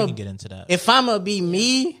if I'm we can get into that. if I'm gonna be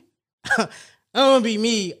me, I'm gonna be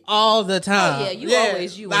me all the time. Oh, yeah, you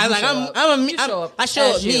always you when Like, you like, show I'm, up. I'm a me. You show up I show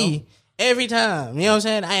as up me you. every time. You know what I'm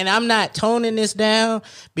saying? And I'm not toning this down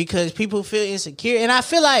because people feel insecure. And I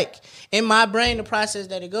feel like in my brain, the process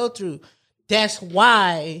that it go through, that's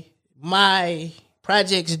why my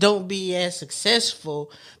projects don't be as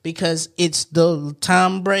successful, because it's the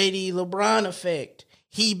Tom Brady, LeBron effect.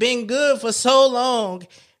 He been good for so long.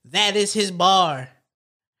 That is his bar.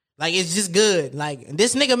 Like, it's just good. Like,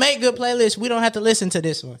 this nigga make good playlists. We don't have to listen to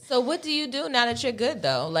this one. So what do you do now that you're good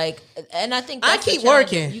though? Like, and I think I that's the keep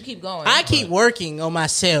challenge. working. You keep going. I keep working on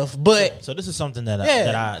myself, but So this is something that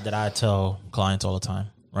Yeah. that I tell clients all the time,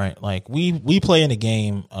 right? Like we play in a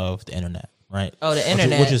game of the internet, right? Oh, the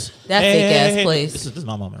internet. which is That fake-ass place. This is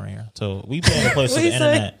my moment right here. So we play in a place of What the you say?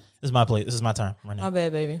 internet. This is my place. This is my time right now. My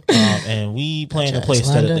bad, baby. And we play in a place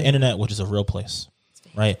that London. the internet, which is a real place,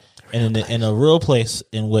 right? And in a real place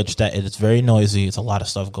in which that it's very noisy, it's a lot of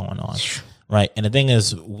stuff going on, right? And the thing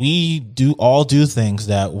is, we do things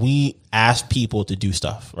that we ask people to do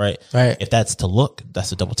stuff, right? Right. If that's to look, that's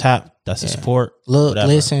to double tap, that's to support, look, whatever.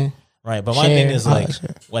 listen. Right. But my share, thing is all like, that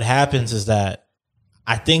shit. what happens is that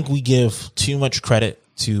I think we give too much credit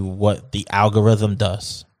to what the algorithm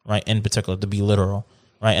does, right? In particular, to be literal,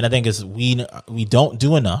 right? And I think is we don't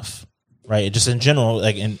do enough, right? Just in general,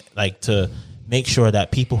 to make sure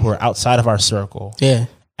that people who are outside of our circle, Yeah.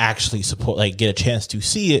 actually support, like get a chance to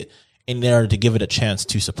see it in order to give it a chance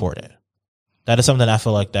to support it. That is something I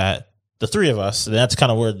feel like that the three of us, that's kind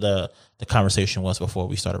of where the conversation was before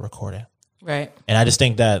we started recording. Right. And I just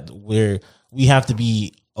think that we have to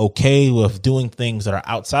be okay with doing things that are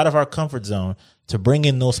outside of our comfort zone to bring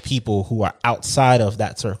in those people who are outside of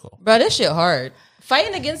that circle. Bro, this shit hard.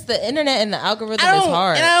 Fighting against the internet and the algorithm is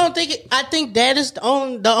hard. And I don't think I think that is the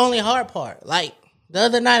only hard part. Like, the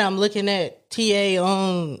other night I'm looking at TA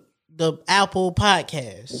on the Apple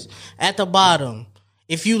podcast. At the bottom,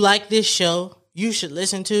 if you like this show, you should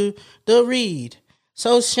listen to The Read,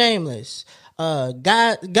 So Shameless,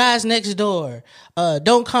 Guys Next Door,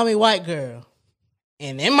 Don't Call Me White Girl.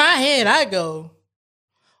 And in my head I go,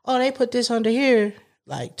 oh, they put this under here,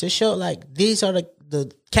 like, to show, like, these are the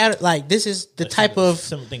like, this is the type of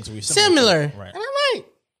similar things we similar. Right. And I'm like,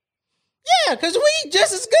 yeah, because we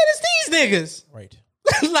just as good as these Right.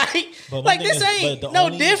 niggas. But my thing this is, ain't but no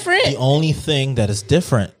the different. only thing that is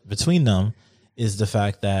different between them is the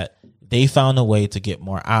fact that they found a way to get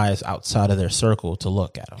more eyes outside of their circle to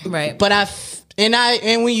look at them. Right. But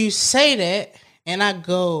and when you say that, and I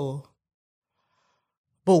go,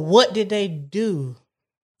 but what did they do?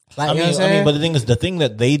 Like, you know what I'm saying? But the thing is, the thing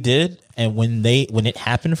that they did, and when it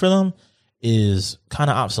happened for them, is kind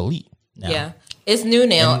of obsolete now. Yeah. It's new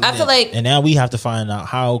now. I feel like and now we have to find out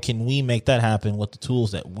how can we make that happen with the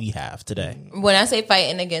tools that we have today. when I say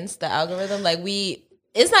fighting against the algorithm, like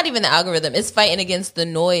it's not even the algorithm. It's fighting against the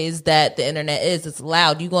noise that the internet is. It's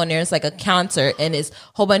loud. You go in there, it's like a concert, and it's a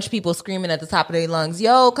whole bunch of people screaming at the top of their lungs,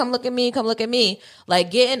 yo, come look at me, come look at me.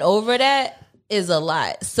 Like, getting over that is a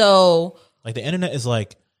lot. So, Like, the internet is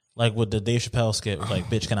like with the Dave Chappelle skit, was like,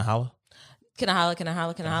 bitch, can I holler? can I holler, can I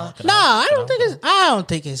holler, can I holler? No, I don't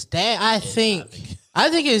think it's that. I think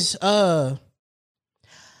it's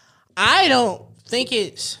I don't think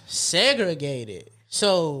it's segregated.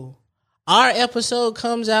 So our episode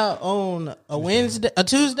comes out on a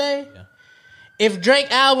Tuesday. Yeah. If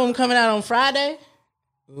Drake album coming out on Friday,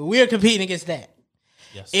 we are competing against that.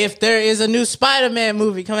 Yes. If there is a new Spider-Man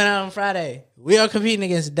movie coming out on Friday, we are competing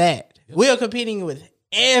against that. Yep. We are competing with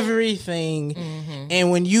everything. Mm-hmm.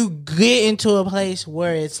 And when you get into a place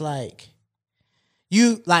where it's like,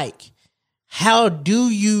 how do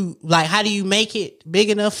you make it big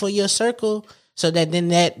enough for your circle so that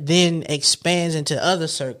then expands into other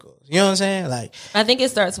circles? You know what I'm saying? Like, I think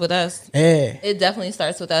it starts with us. yeah. It definitely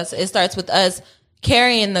starts with us. It starts with us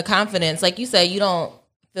carrying the confidence. Like you said, you don't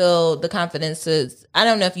feel the confidence to, I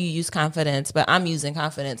don't know if you use confidence, but I'm using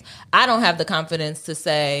confidence. I don't have the confidence to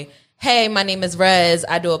say, hey, my name is Rez,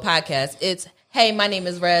 I do a podcast. It's, hey, my name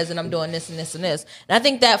is Rez and I'm doing this and this and this. And I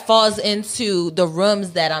think that falls into the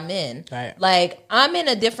rooms that I'm in. Right. Like, I'm in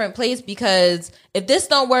a different place because if this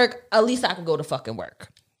don't work, at least I can go to fucking work.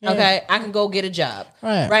 Yeah. Okay, I can go get a job.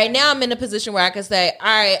 Right now, I'm in a position where I can say, all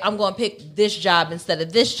right, I'm going to pick this job instead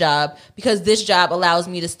of this job because this job allows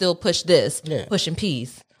me to still push this, pushing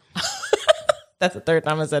peas. That's the third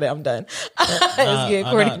time I said it. I'm done. It's getting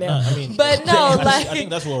corny now. But no, I think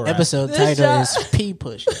that's where we're at. Episode This title job- is P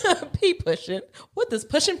Push. P pushing. What does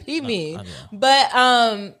pushing P mean? But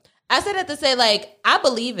I said that to say, like, I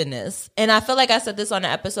believe in this. And I feel like I said this on an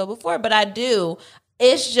episode before, but I do.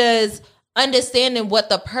 It's just understanding what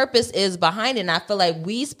the purpose is behind it. And I feel like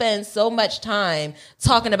we spend so much time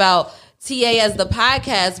talking about TA as the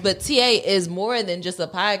podcast, but TA is more than just a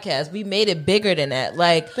podcast. We made it bigger than that.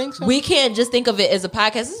 Like, Think so? we can't just think of it as a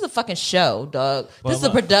podcast. This is a fucking show, dog. This is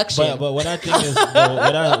a production. But what I think is,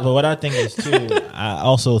 what I think is too, I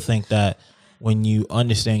also think that when you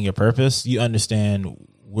understand your purpose, you understand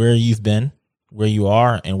where you've been, where you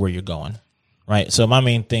are, and where you're going. Right. So my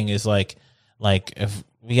main thing is like if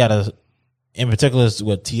we gotta in particular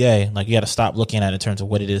with TA, like you got to stop looking at it in terms of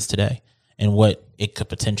what it is today and what it could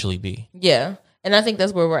potentially be. Yeah. And I think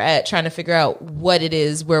that's where we're at, trying to figure out what it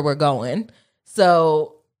is, where we're going.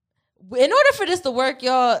 So in order for this to work,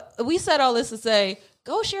 y'all, we said all this to say,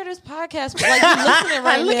 go share this podcast. Like, you listening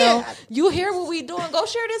right now. You hear what we doing. Go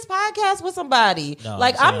share this podcast with somebody. No,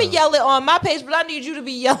 like, I'm be yelling on my page, but I need you to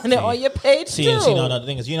be yelling it on your page too. No, the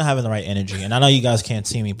thing is, you're not having the right energy. And I know you guys can't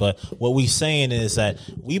see me, but what we saying is that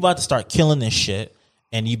we about to start killing this shit.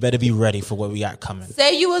 And you better be ready for what we got coming.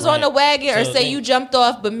 Say you was on the wagon or say you jumped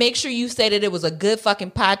off, but make sure you say that it was a good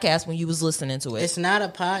fucking podcast when you was listening to it. It's not a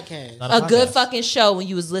podcast. A good fucking show when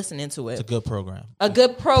you was listening to it. It's a good program. A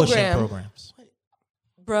good program. Pushing programs.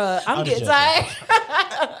 Bruh, I'm getting tired.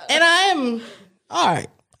 And I am, all right.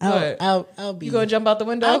 I'll be. You gonna jump out the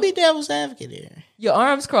window? I'll be devil's advocate here. Your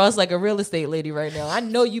arms crossed like a real estate lady right now. I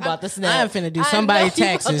know you about to snap. I am finna do somebody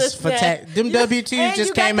taxes for tax. Them W-2s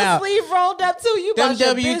just came out. Sleeve rolled up too. You them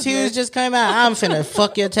W-2s just came out. I'm finna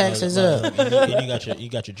fuck your taxes up. And you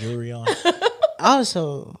got your jewelry on.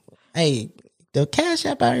 Also, hey, the Cash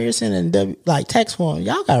App out here sending tax form.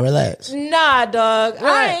 Y'all gotta relax. Nah, dog.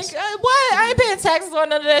 Relax. I ain't paying taxes on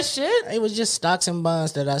none of that shit. It was just stocks and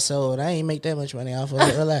bonds that I sold. I ain't make that much money off of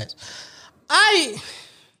it. Relax.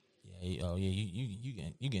 You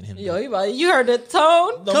getting him. Yo, you heard the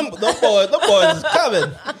tone? Them boys is coming.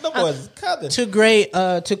 Them boys is coming.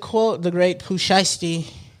 To quote the great Pooh Shiesty,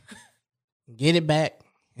 get it back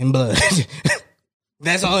in blood.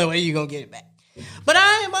 That's the only way you gonna get it back. But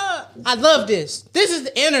I love this. This is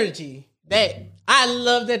the energy that I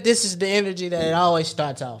love. That this is the energy that it always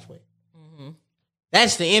starts off with. Mm-hmm.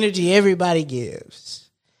 That's the energy everybody gives.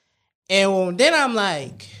 And then I'm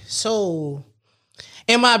like, so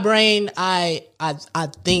in my brain, I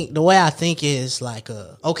think the way I think is like,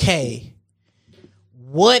 okay,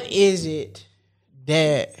 what is it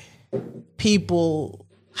that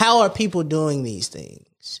how are people doing these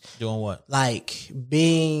things? Doing what? Like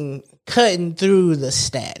cutting through the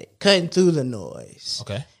static, cutting through the noise.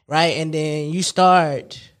 Okay. Right? And then you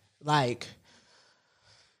start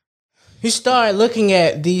looking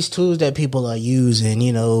at these tools that people are using,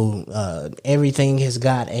 everything has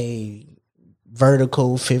got a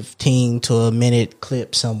vertical 15 to a minute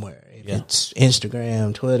clip somewhere. If it's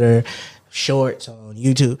Instagram, Twitter, shorts on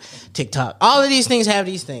YouTube, TikTok, all of these things have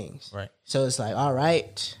these things. Right. So it's like, all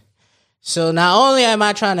right. So not only am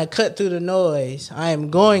I trying to cut through the noise, I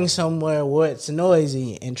am going somewhere where it's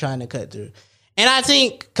noisy and trying to cut through. And I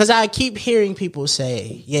think, because I keep hearing people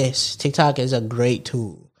say, yes, TikTok is a great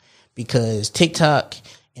tool because TikTok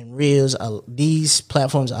and Reels, these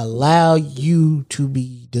platforms allow you to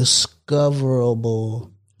be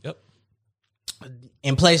discoverable. Yep.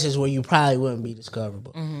 In places where you probably wouldn't be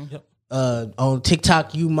discoverable. Mm-hmm. Yep. On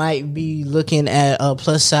TikTok, you might be looking at a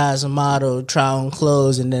plus size model try on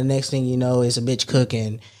clothes, and the next thing you know, is a bitch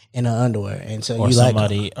cooking in her underwear, and so or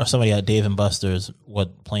somebody at Dave and Buster's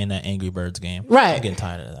playing that Angry Birds game. Right, I'm getting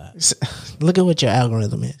tired of that. Look at what your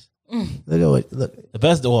algorithm is. Look. The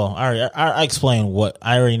best. Well, I explain what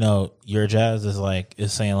I already know. Your jazz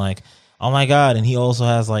is saying like, oh my god, and he also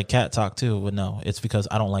has like cat talk too. But no, it's because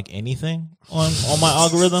I don't like anything on my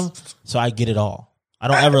algorithm, so I get it all. I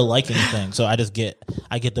don't ever like anything, so I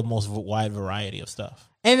get the most wide variety of stuff.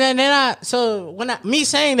 And then me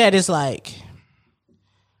saying that is like,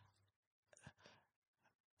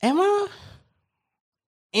 am I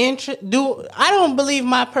I don't believe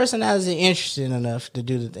my personality is interesting enough to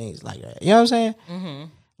do the things like that. You know what I'm saying? Mm-hmm.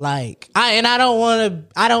 Like I don't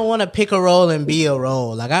want to pick a role and be a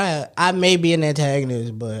role. Like I may be an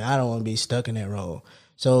antagonist, but I don't want to be stuck in that role.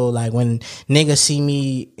 So like when niggas see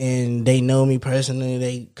me and they know me personally,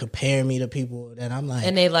 they compare me to people that I'm like,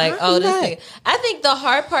 and they like, oh, this thing. I think the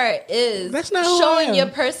hard part is showing your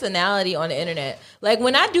personality on the internet. Like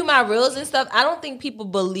when I do my reels and stuff, I don't think people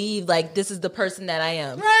believe like this is the person that I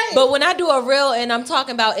am. Right. But when I do a reel and I'm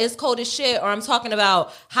talking about it's cold as shit, or I'm talking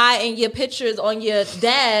about hiding your pictures on your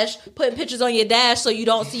dash, putting pictures on your dash so you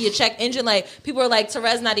don't see your check engine, like people are like,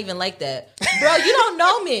 Terez not even like that. Bro, you don't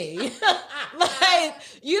know me. Like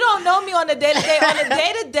you don't know me on the day-to-day. On the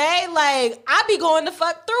day-to-day, like, I be going the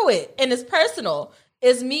fuck through it. And it's personal.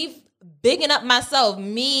 It's me bigging up myself,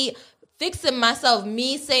 me fixing myself,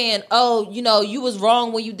 me saying, oh, you was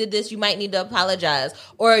wrong when you did this. You might need to apologize.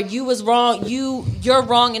 Or you was wrong. You're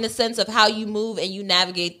wrong in the sense of how you move and you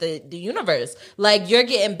navigate the universe. Like, you're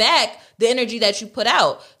getting back the energy that you put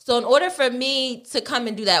out. So in order for me to come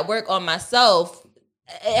and do that work on myself,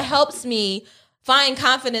 it helps me find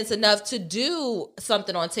confidence enough to do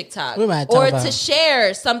something on TikTok We might talk or about- to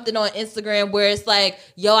share something on Instagram where it's like,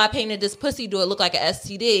 yo, I painted this pussy, do it look like an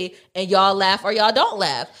STD, and y'all laugh or y'all don't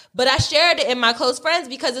laugh. But I shared it in my close friends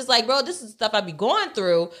because it's like, bro, this is stuff I be going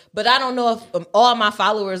through, but I don't know if all my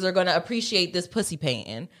followers are going to appreciate this pussy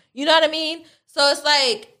painting. You know what I mean? So it's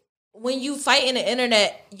like, when you fight in the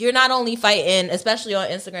internet, you're not only fighting, especially on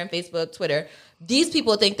Instagram, Facebook, Twitter. These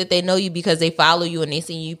people think that they know you because they follow you and they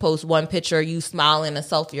see you post one picture, you smiling, a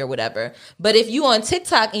selfie or whatever. But if you on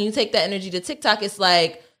TikTok and you take that energy to TikTok, it's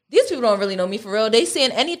like, these people don't really know me for real. They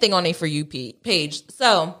seeing anything on their For You page.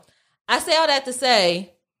 So I say all that to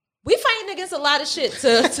say, we fighting against a lot of shit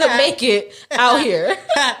to make it out here.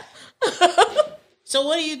 So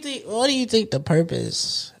what do you think? What do you think the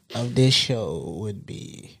purpose of this show would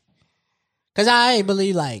be? Because I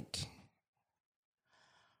believe, like,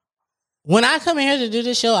 when I come in here to do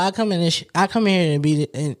this show, I come in here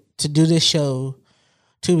to do this show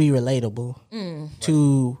to be relatable,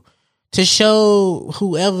 to show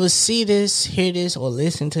whoever see this, hear this, or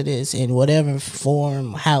listen to this in whatever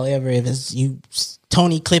form, however, if it's you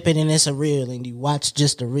Tony clip it and it's a reel and you watch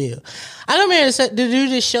just a reel. I come here to do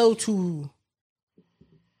this show to,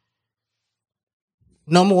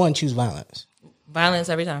 number one, choose violence. Violence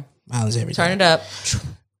every time. Violence every Turn time. it up.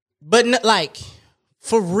 But like,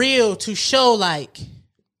 for real, to show like,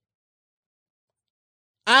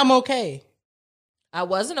 I'm okay. I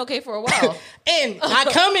wasn't okay for a while. And I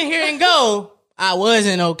come in here and go, I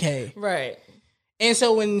wasn't okay. Right. And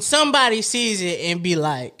so when somebody sees it and be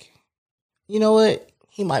like, you know what?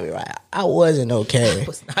 He might be right. I wasn't okay. It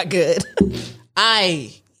was not good.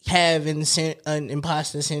 I have an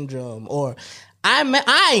imposter syndrome, or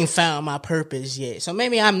I ain't found my purpose yet. So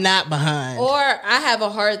maybe I'm not behind. Or I have a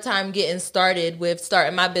hard time getting started with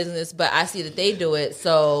starting my business, but I see that they do it.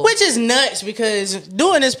 So, Which is nuts, because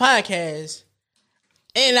doing this podcast,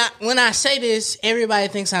 and when I say this, everybody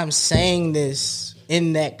thinks I'm saying this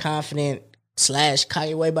in that confident /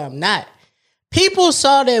 cocky way, but I'm not. People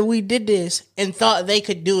saw that we did this and thought they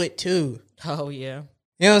could do it too. oh yeah.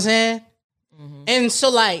 You know what I'm saying? And so,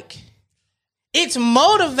 like, it's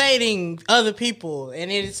motivating other people,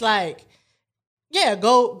 and it's like, yeah,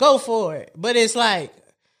 go for it. But it's like,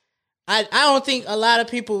 I don't think a lot of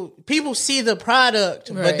people see the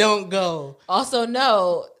product but Right. don't go. Also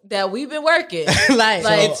know that we've been working. Like,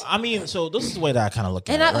 Like, So this is the way that I kind of look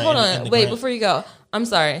at and it. I, right? hold In on, the wait, grand- before you go, I'm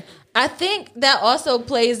sorry. I think that also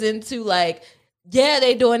plays into like, yeah,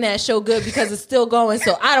 they doing that show good because it's still going,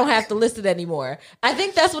 so I don't have to listen anymore. I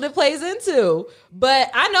think that's what it plays into. But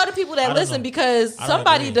I know the people that don't listen know. because I don't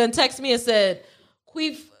somebody agree. done text me and said,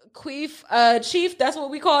 Queef, Chief, that's what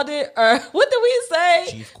we called it. Or what did we say?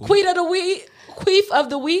 Chief Queef. Queef of the week. Queef of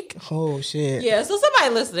the week. oh shit. Yeah, so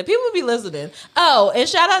somebody listening. People be listening. Oh, and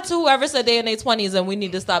shout out to whoever said they in their 20s and we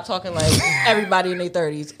need to stop talking like everybody in their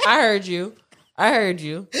 30s. I heard you. I heard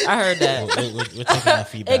that. We're taking that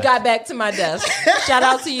feedback. It got back to my desk. Shout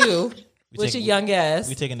out to you with take- your young ass.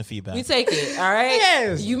 We're taking the feedback. We take it, all right?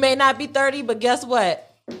 Yes. You may not be 30, but guess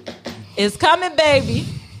what? It's coming, baby.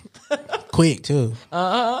 Quick too.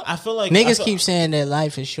 I feel like Niggas keep saying that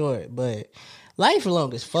life is short, but life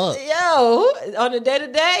long as fuck. Yo, on the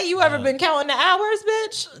day-to-day, you ever been counting the hours,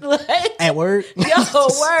 bitch? Like, At work. yo,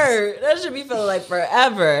 word. That should be feeling like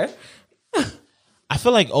forever. I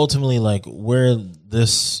feel like ultimately, like, where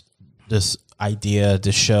this idea,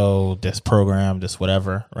 this show, this program, this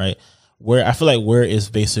whatever, right? Where I feel like where it's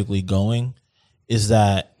basically going is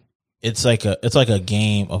that it's like a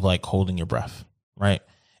game of like holding your breath, right?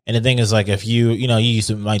 And the thing is, like, if you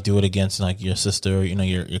might do it against like your sister, or,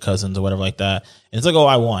 your cousins or whatever like that, and it's like, oh,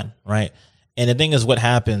 I won, right? And the thing is, what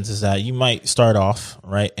happens is that you might start off,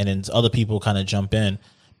 right, and then other people kind of jump in,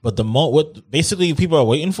 but what basically people are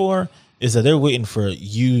waiting for is that they're waiting for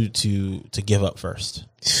you to give up first,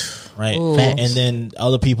 right? Facts. And then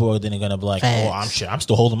other people are then going to be like, Facts. I'm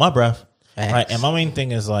still holding my breath, Facts. right? And my main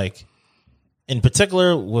thing is like, in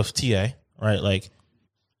particular with TA, right? Like,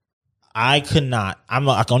 I can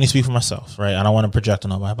only speak for myself, right? I don't want to project on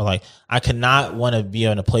nobody, but like, I could not want to be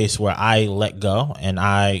in a place where I let go and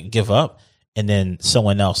I give up, and then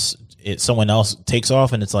someone else takes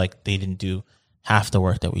off, and it's like they didn't do half the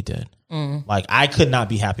work that we did. Like, I could not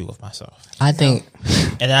be happy with myself, I think.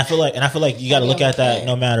 and I feel like you got to look at that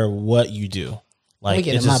no matter what you do. Let Like, me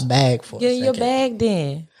get it's in my just, bag for Get a in your second. bag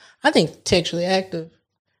then. I think Textually Active,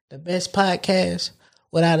 the best podcast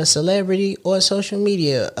without a celebrity or social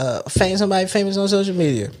media. Somebody famous on social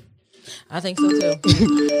media. I think so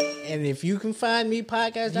too. And if you can find me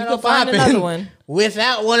podcasts that You are can find popping another one.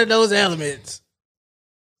 without one of those elements,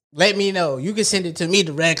 let me know. You can send it to me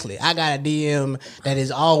directly. I got a DM that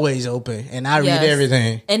is always open, and I read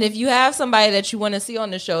everything. And if you have somebody that you want to see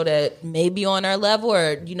on the show that may be on our level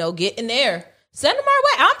or, get in there, send them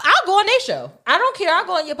our way. I'll go on their show. I don't care. I'll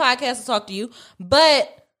go on your podcast and talk to you.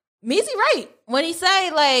 But Meezy right when he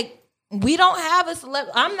say, like, we don't have a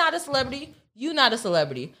celebrity. I'm not a celebrity. You not a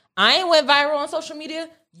celebrity. I ain't went viral on social media.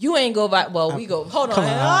 You ain't go viral. Well, we go. Hold on.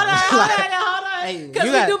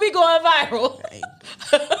 Because we do be going viral.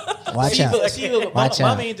 Watch out.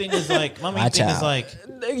 My main thing is like,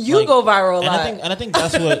 you go viral a lot. I think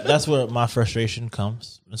that's where my frustration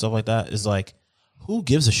comes and stuff like that is like, who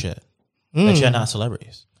gives a shit that you're not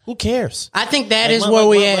celebrities? Who cares? I think that is where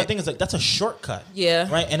we at. The thing is like, that's a shortcut.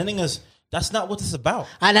 Yeah. Right. And the thing is, that's not what this is about.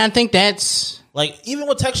 And I think that's like, even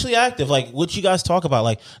with Textually Active, like what you guys talk about,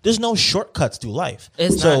 like there's no shortcuts through life.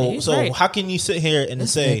 So how can you sit here and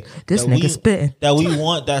say this nigga spitting that we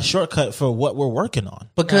want that shortcut for what we're working on?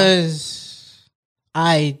 Because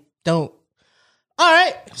I don't. All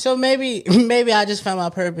right, so maybe I just found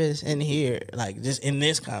my purpose in here, like just in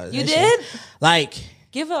this conversation. You did? Like,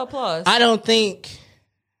 give her applause. I don't think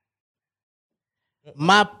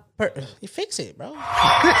you fix it, bro.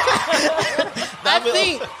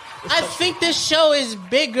 I think this show is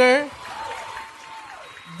bigger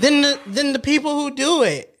than the people who do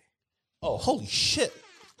it. Oh, holy shit!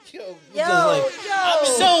 Yo.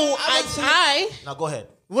 I now go ahead.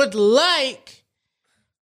 Would like,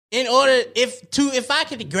 in order if I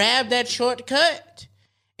could grab that shortcut,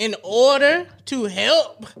 in order to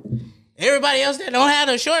help everybody else that don't have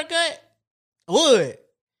a shortcut, I would,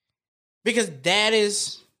 because that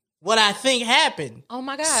is what I think happened. Oh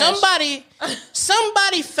my gosh.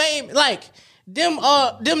 Somebody famous, like them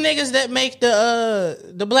niggas that make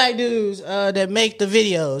the black dudes that make the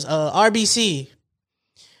videos, RBC.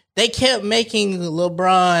 They kept making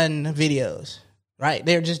LeBron videos, right?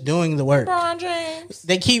 They're just doing the work. LeBron James.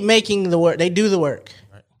 They keep making the work. They do the work.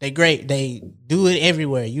 Right. They're great. They do it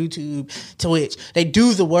everywhere. YouTube, Twitch. They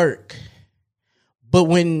do the work. But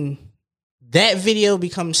when that video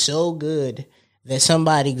becomes so good that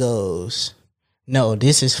somebody goes, no,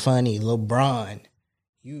 this is funny, LeBron,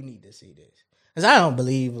 you need to see this, because I don't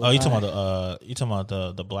believe LeBron. Oh, you talking about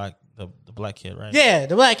the black kid, right? Yeah,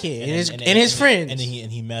 the black kid and his friends. And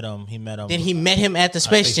he met him. Then he met him at the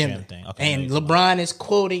Space Jam thing. Okay, and LeBron is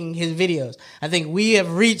quoting his videos. I think we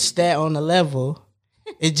have reached that on the level.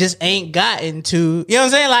 It just ain't gotten to, you know what I'm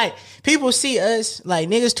saying? Like, people see us, like,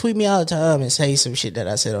 niggas tweet me all the time and say some shit that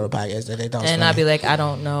I said on the podcast that they don't. And I'd be like, I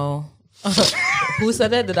don't know. Who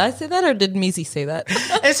said that? Did I say that or did Meezy say that?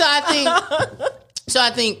 And so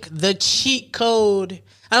I think the cheat code,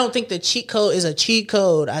 I don't think the cheat code is a cheat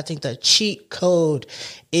code. I think the cheat code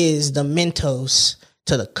is the Mentos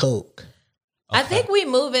to the Coke. Okay. I think we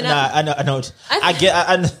moving up. I know.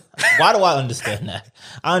 Why do I understand that?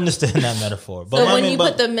 I understand that metaphor. But so when you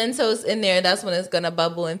put the Mentos in there, that's when it's gonna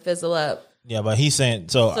bubble and fizzle up. Yeah, but he's saying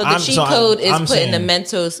so. So the cheat code is putting the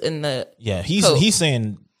Mentos in the. Yeah, he's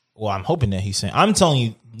saying. Well, I'm hoping that he's saying. I'm telling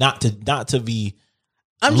you not to be.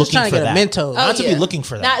 I'm just trying to get a Mentos. Not to be looking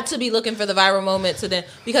for that. Not to be looking for the viral moment. To then,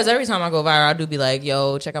 because every time I go viral, I do be like,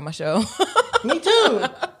 "Yo, check out my show." Me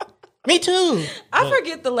too. I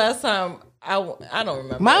forget the last time. I don't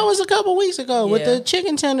remember. Mine was a couple weeks ago with the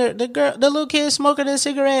chicken tender. The little kid smoking a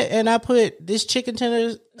cigarette, and I put this chicken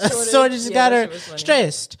tender shortage got her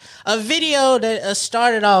stressed. A video that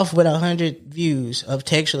started off with 100 views of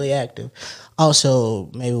Textually Active. Also,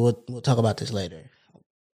 maybe we'll talk about this later.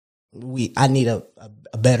 I need a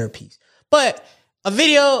better piece, but a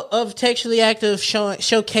video of Textually Active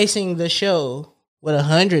showcasing the show with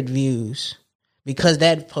 100 views, because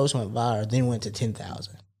that post went viral, then went to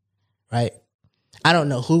 10,000. Right? I don't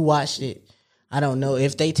know who watched it. I don't know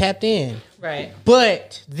if they tapped in. Right.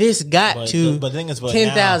 But this got to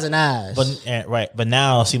 10,000 eyes. But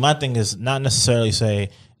now, see, my thing is not necessarily say,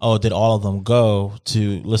 oh, did all of them go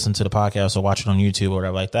to listen to the podcast or watch it on YouTube or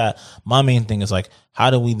whatever like that? My main thing is like, how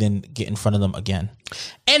do we then get in front of them again?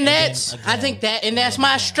 And that's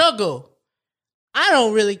my struggle. I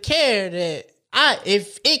don't really care that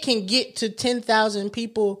if it can get to 10,000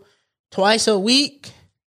 people twice a week,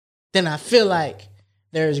 then I feel like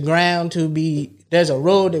there's a road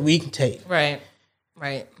that we can take. Right.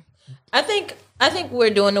 I think we're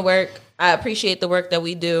doing the work. I appreciate the work that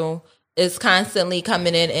we do. It's constantly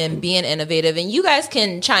coming in and being innovative. And you guys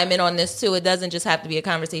can chime in on this too. It doesn't just have to be a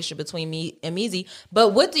conversation between me and Meezy.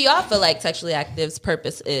 But what do y'all feel like Textually Active's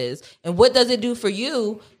purpose is? And what does it do for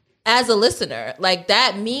you as a listener? Like,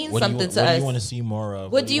 that means something to us. What do you want to see more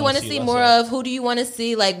of? What do you want to see more of? Who do you want to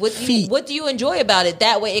see? Like, what do you enjoy about it?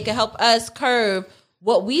 That way it can help us curb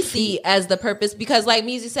what we see as the purpose, because like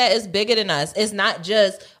Meezy said, it's bigger than us. It's not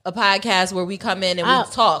just a podcast where we come in and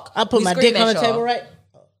we talk. I put We my scream dick on at the y'all. table, right?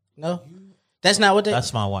 No, that's not what they.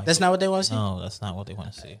 That's my wife. That's not what they want to see. No, that's not what they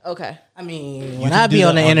want to see. Okay. I mean, You when can I do be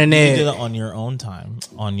on that the You internet, do that on your own time,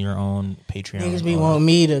 on your own Patreon. niggas be wanting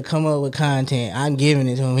me to come up with content. I'm giving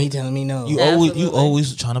it to him. He telling me no. You Absolutely.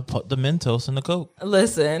 always trying to put the Mentos in the Coke.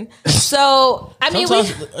 Listen. So I mean,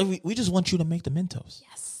 Sometimes we just want you to make the Mentos.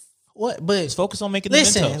 What? But Just focus on making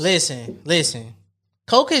listen, the Mentos. listen.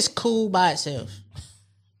 Coke is cool by itself.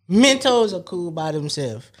 Mentos are cool by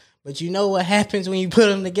themselves. But you know what happens when you put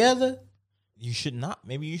them together? You should not.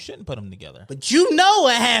 Maybe you shouldn't put them together. But you know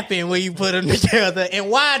what happened when you put them together. And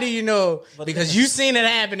why do you know? Because you seen it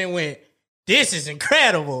happen and went, this is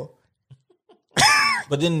incredible.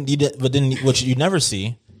 But then what you never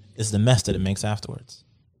see is the mess that it makes afterwards.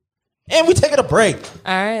 And we taking a break.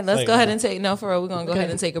 all right, let's go ahead and take for real. We're gonna go ahead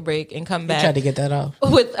and take a break and come I back tried to get that off.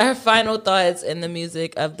 with our final thoughts and the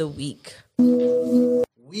music of the week.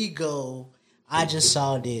 We go, I just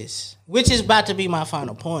saw this, which is about to be my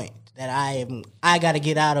final point. That I got to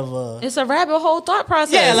get out of It's a rabbit hole thought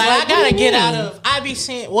process. Yeah, like I gotta get out mean? of. I be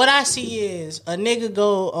seeing what I see is a nigga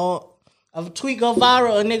go on a tweet go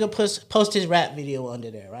viral. A nigga post his rap video under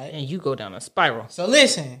there, right? And you go down a spiral. So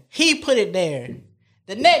listen, he put it there.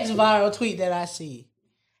 The next viral tweet that I see,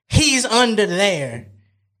 he's under there.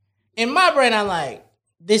 In my brain, I'm like,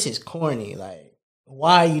 this is corny. Like,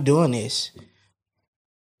 why are you doing this?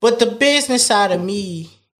 But the business side of me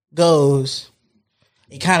goes,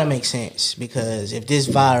 it kind of makes sense because if this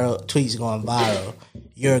viral tweet's going viral,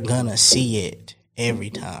 you're gonna see it every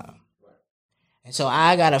time. And so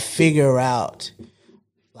I gotta figure out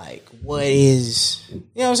like what is, you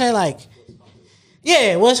know what I'm saying? Like,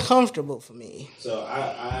 yeah, what's comfortable for me. So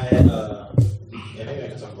yeah, maybe I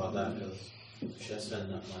can talk about that because should I spend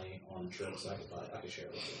enough money on trips I could share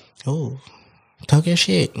it with you. Oh, talk your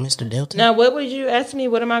shit, Mr. Delta. Now, what would you ask me?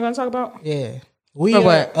 What am I going to talk about? Yeah. We For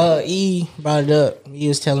what? E brought it up. He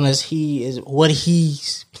was telling us what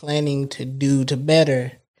he's planning to do to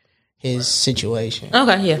better his situation.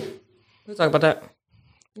 Okay, yeah. We'll talk about that.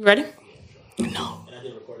 You ready? No. And I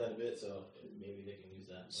did record that a bit, so maybe they can use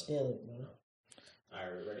that. Steal it, bro. All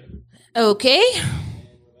right, ready? Okay.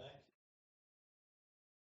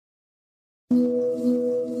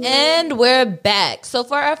 And we're back. So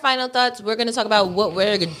for our final thoughts, we're going to talk about what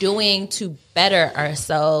we're doing to better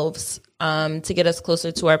ourselves, to get us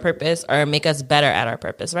closer to our purpose or make us better at our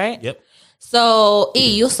purpose, right? Yep. So,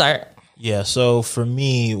 E, you'll start. Yeah, so for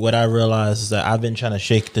me, what I realized is that I've been trying to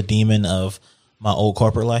shake the demon of my old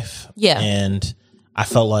corporate life. Yeah. And I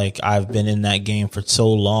felt like I've been in that game for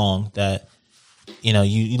so long that, you know,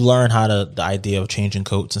 you learn the idea of changing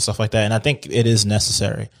coats and stuff like that. And I think it is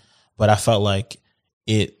necessary. But I felt like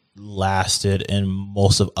it lasted in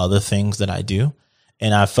most of other things that I do.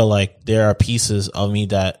 And I feel like there are pieces of me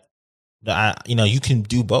that I, you know, you can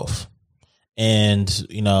do both. And,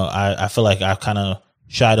 you know, I feel like I've kind of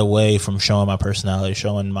shied away from showing my personality,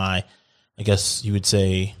 showing my, I guess you would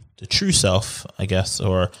say, the true self, I guess,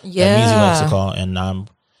 or that Meezy likes to call. And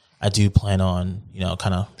I do plan on, you know,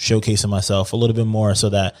 kind of showcasing myself a little bit more so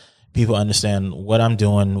that people understand what I'm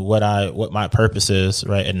doing, what my purpose is,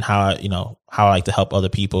 right, and how I like to help other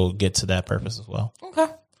people get to that purpose as well. Okay.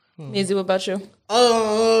 Meezy, what about you?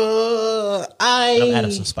 And I'm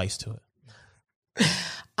adding some spice to it.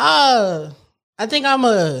 I think I'm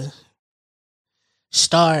a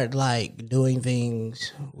start like doing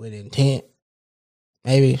things with intent.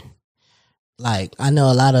 Maybe like I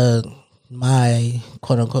know a lot of my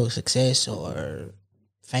quote unquote success or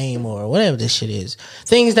fame or whatever this shit is,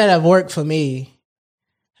 things that have worked for me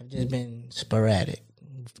have just been sporadic.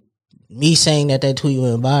 Me saying that tweet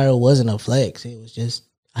went viral wasn't a flex. It was just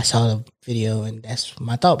I saw the video and that's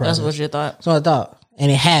my thought process. That's what you thought. That's what I thought. And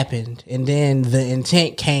it happened. And then the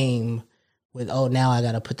intent came with, oh, now I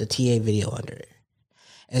got to put the TA video under it.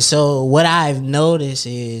 And so what I've noticed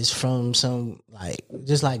is from some, like,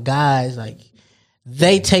 just like guys, like,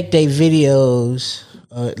 they take their videos,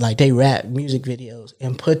 like they rap music videos,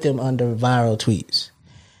 and put them under viral tweets.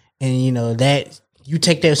 And, you know, that you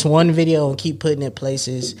take this one video and keep putting it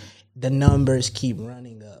places, the numbers keep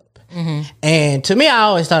running up. Mm-hmm. And to me, I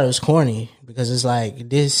always thought it was corny because it's like,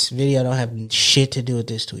 this video don't have shit to do with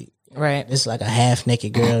this tweet. Right. It's like a half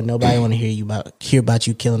naked girl. Nobody want to hear about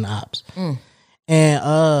you killing the ops.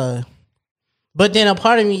 And but then a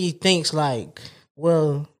part of me thinks like,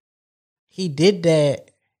 well, he did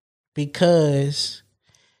that because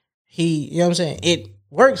you know what I'm saying? It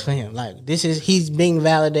works for him. Like he's being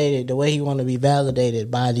validated the way he want to be validated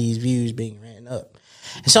by these views being ran up.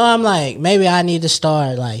 So I'm like, maybe I need to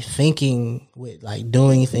start like thinking with like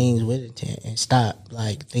doing things with intent and stop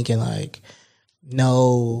like thinking like,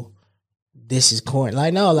 no, this is corny.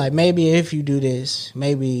 Like, no, like maybe if you do this,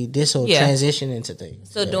 maybe this will transition into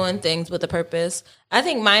things. So doing things with a purpose. I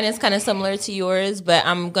think mine is kind of similar to yours, but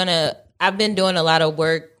I've been doing a lot of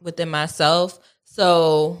work within myself.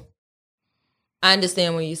 So I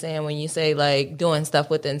understand what you're saying when you say like doing stuff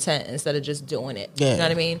with intent instead of just doing it. Yeah. You know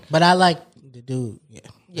what I mean? But I like to do,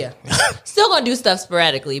 Yeah. Still gonna do stuff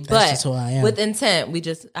sporadically, but just who I am. with intent,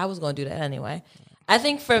 I was gonna do that anyway. I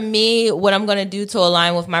think for me, what I'm gonna do to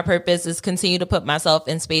align with my purpose is continue to put myself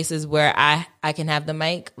in spaces where I can have the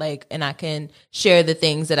mic, like, and I can share the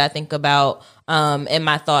things that I think about, and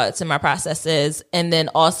my thoughts and my processes, and then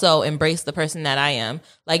also embrace the person that I am.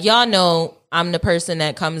 Like, y'all know I'm the person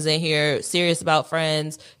that comes in here serious about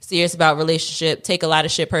friends, serious about relationship, take a lot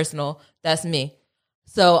of shit personal. That's me.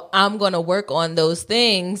 So I'm going to work on those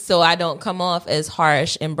things so I don't come off as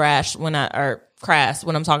harsh and brash or crass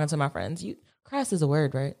when I'm talking to my friends. Crass is a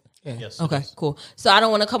word, right? Yeah. Yes. Okay, cool. So I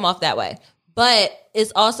don't want to come off that way. But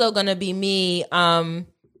it's also going to be me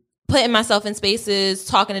putting myself in spaces,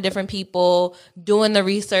 talking to different people, doing the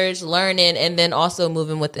research, learning, and then also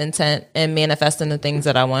moving with intent and manifesting the things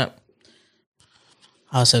that I want.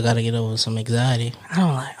 I also got to get over some anxiety.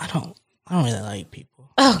 I don't really like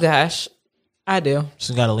people. Oh gosh, I do.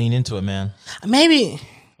 Just got to lean into it, man. Maybe.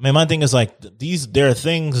 I mean, my thing is like there are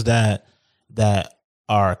things that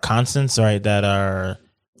are constants, right? That are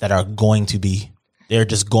going to be. They're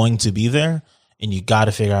just going to be there, and you got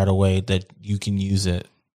to figure out a way that you can use it,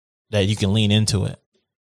 that you can lean into it.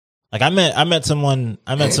 Like I met someone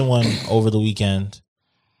over the weekend,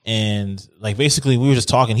 and like basically we were just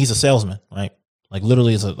talking. He's a salesman, right? Like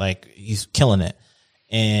literally, he's killing it.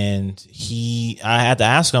 And I had to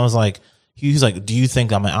ask him. I was like, he's like, do you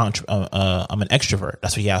think I'm an extrovert?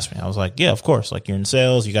 That's what he asked me. I was like, yeah, of course. Like, you're in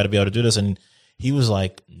sales, you got to be able to do this. And he was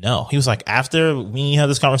like, no. He was like, after we had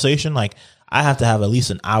this conversation, like, I have to have at least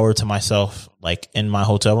an hour to myself, like in my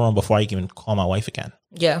hotel room before I can even call my wife again.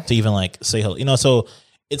 Yeah. To even like say hello, so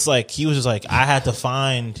it's like he was just like, I had to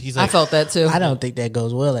find. He's like, I felt that too. I don't think that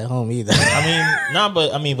goes well at home either.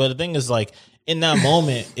 but the thing is, like, in that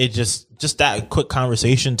moment, it just that quick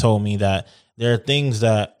conversation told me that there are things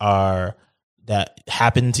that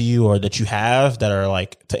happen to you or that you have that are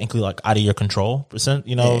like technically like out of your control, or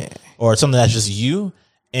something that's just you,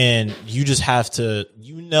 and you just have to,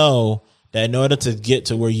 that in order to get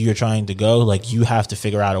to where you're trying to go, like, you have to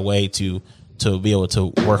figure out a way to be able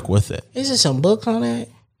to work with it. Is there some book on that?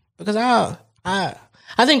 Because I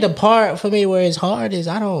think the part for me where it's hard is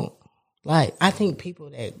I think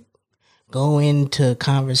people that go into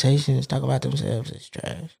conversations, talk about themselves is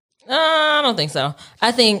trash. I don't think so.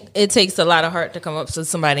 I think it takes a lot of heart to come up to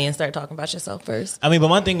somebody and start talking about yourself first. I mean, but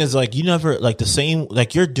my thing is, like, you never, like, the same,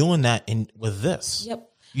 like, you're doing that with this. Yep.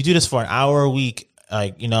 You do this for an hour a week,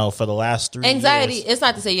 like, for the last 3 Anxiety. years. It's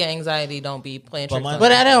not to say your anxiety don't be playing tricks on you.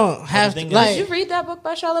 But I don't have to, like. Did you read that book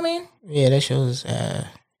by Charlamagne? Yeah, that shows. It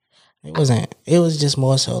wasn't. It was just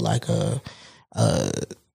more so like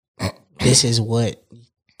this is what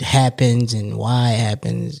happens and why it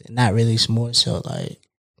happens. Not really more so like.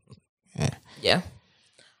 Yeah.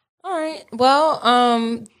 All right. Well,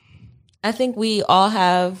 I think we all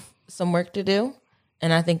have some work to do,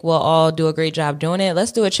 and I think we'll all do a great job doing it.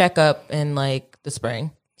 Let's do a checkup in like the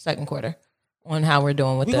spring, second quarter, on how we're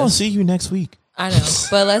doing with We're this. going to see you next week. I know,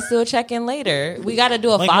 but let's do a check-in later. We got to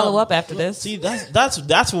do a follow-up after this. See,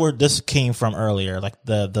 that's where this came from earlier. Like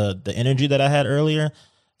the energy that I had earlier.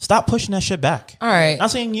 Stop pushing that shit back. All right.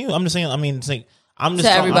 Not saying you. I'm just saying. I mean, it's like, I'm just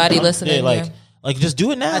to everybody listening. Yeah, like just do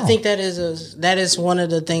it now. I think that is one of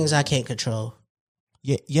the things I can't control.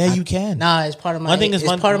 Yeah, you can. Nah, it's part of my.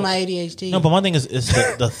 Part of my ADHD. No, but one thing is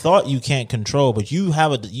the thought you can't control, but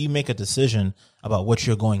you make a decision about what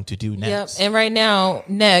you're going to do next. Yep. And right now,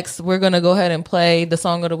 next we're gonna go ahead and play the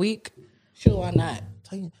song of the week. Sure, why not?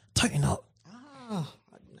 Tighten up.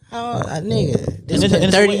 Nigga, this has been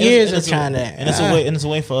 30 years of trying that. And it's a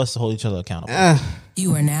way for us to hold each other accountable.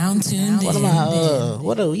 You are now tuned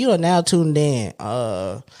in. You are now tuned in.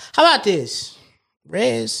 How about this?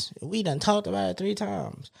 Rez, we done talked about it 3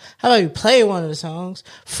 times. How about you play one of the songs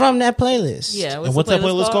from that playlist? Yeah. And what's that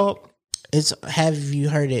playlist called? It's Have You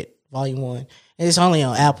Heard It, Volume 1. And it's only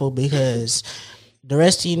on Apple because the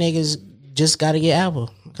rest of you niggas just got to get Apple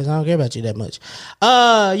because I don't care about you that much.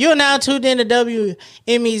 You're now tuned in to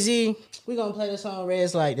WMEZ. We're going to play the song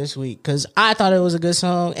Rez Like this week because I thought it was a good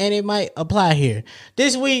song and it might apply here.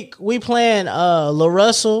 This week, we playing La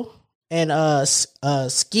Russell and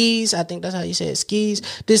Skis. I think that's how you say it, Skis.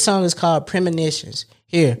 This song is called Premonitions.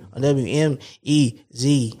 here on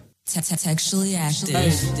WMEZ. Textually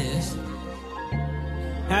active.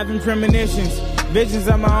 Having premonitions, visions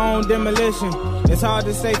of my own demolition. It's hard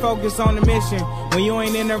to stay focused on the mission when you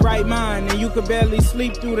ain't in the right mind and you could barely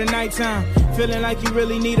sleep through the nighttime. Feeling like you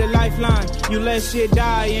really need a lifeline. You let shit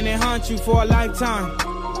die and it haunt you for a lifetime.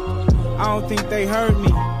 I don't think they heard me.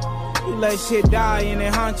 You let shit die and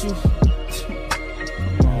it haunt you.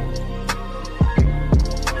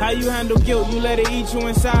 How you handle guilt, you let it eat you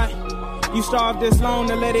inside. You starve this long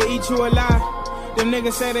to let it eat you alive. Them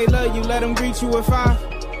niggas say they love you, let them greet you with 5.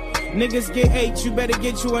 Niggas get 8, you better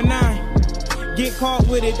get you a 9. Get caught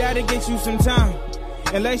with it, that'll get you some time.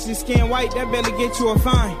 Unless your skin white, that better get you a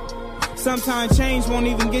fine. Sometimes change won't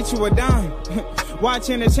even get you a dime.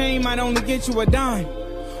 Watching a chain might only get you a dime.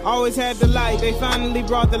 Always had the light, they finally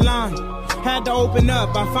brought the line. Had to open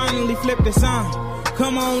up, I finally flipped the sign.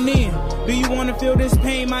 Come on in. Do you wanna feel this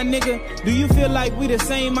pain, my nigga? Do you feel like we the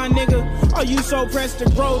same, my nigga? Are you so pressed to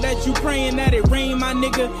grow that you praying that it rain, my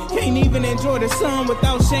nigga? Can't even enjoy the sun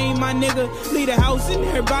without shame, my nigga. Leave the house and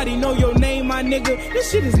everybody know your name, my nigga.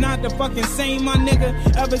 This shit is not the fucking same, my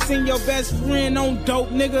nigga. Ever seen your best friend on dope,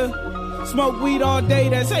 nigga? Smoke weed all day,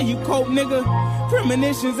 that's how you cope, nigga.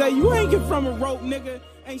 Premonitions that you hanging from a rope, nigga.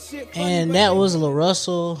 And that was La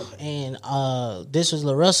Russell, and this was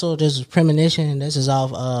La Russell. This was Premonition. This is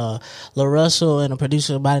off La Russell and a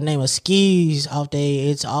producer by the name of Skis. Off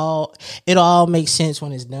it'll all make sense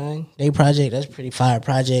when it's done. They project, that's a pretty fire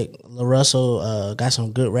project. La Russell got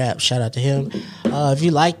some good rap. Shout out to him. If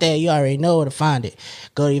you like that, you already know where to find it.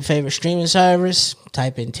 Go to your favorite streaming service,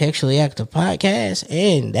 type in Textually Active Podcast,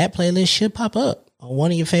 and that playlist should pop up on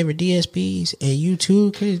one of your favorite DSPs, and you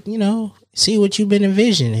too could, see what you've been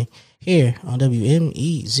envisioning here on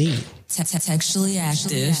WMEZ. Textually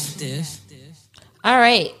active. All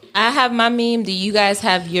right. I have my meme. Do you guys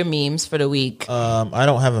have your memes for the week? I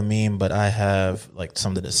don't have a meme, but I have like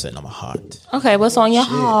something that's sitting on my heart. Okay, what's on your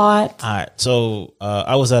heart? All right. So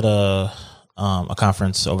I was at a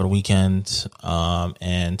conference over the weekend,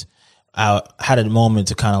 and I had a moment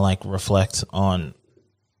to kind of like reflect on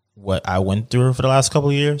what I went through for the last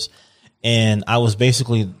couple of years. And I was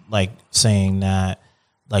basically like saying that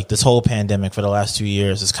like this whole pandemic for the last 2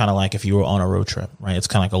 years is kind of like if you were on a road trip, right? It's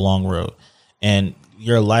kind of like a long road, and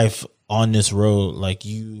your life on this road, like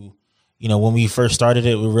when we first started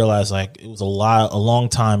it, we realized like it was a long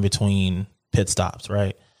time between pit stops,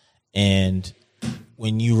 right? And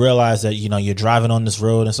when you realize that, you're driving on this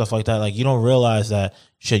road and stuff like that, like you don't realize that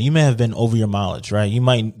shit, you may have been over your mileage, right? You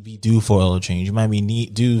might be due for oil change. You might be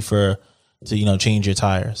due to change your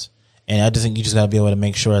tires. And I just think you just got to be able to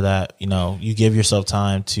make sure that, you give yourself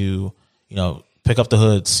time to, pick up the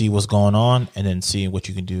hood, see what's going on, and then see what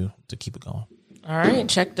you can do to keep it going. All right.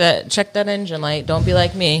 Check that engine light. Don't be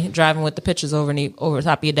like me, driving with the pictures over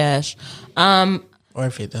top of your dash.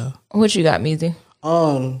 Worth it, though. What you got, Meezy?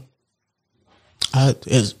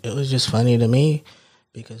 It was just funny to me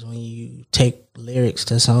because when you take lyrics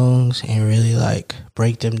to songs and really like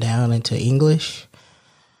break them down into English,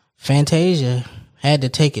 Fantasia had to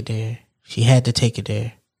take it there. She had to take it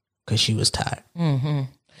there because she was tired. Mm-hmm.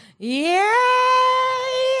 Yeah.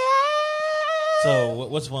 So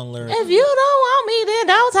what's one lyric? If you don't want me, then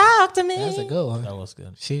don't talk to me. That's a good one. That was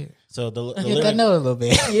good. Shit. So the I lyric, know a little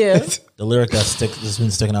bit. Yeah. The lyric that's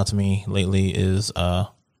been sticking out to me lately is I'm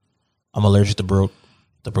allergic to broke.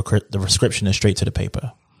 The prescription is straight to the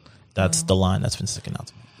paper. That's the line that's been sticking out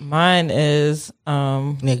to me. Mine is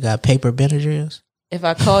Nigga got paper Benadryls. if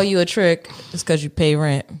I call you a trick, it's because you pay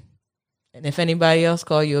rent. And if anybody else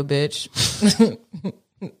call you a bitch,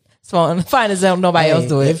 it's fine as though nobody else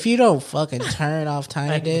do it. If you don't fucking turn off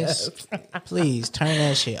Tiny Desk, please turn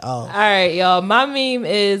that shit off. All right, y'all. My meme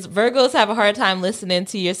is Virgos have a hard time listening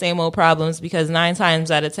to your same old problems because 9 times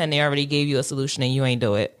out of 10 they already gave you a solution and you ain't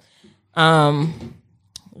do it.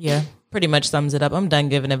 Yeah, pretty much sums it up. I'm done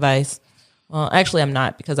giving advice. Well, actually, I'm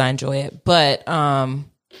not because I enjoy it. But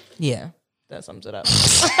yeah, that sums it up.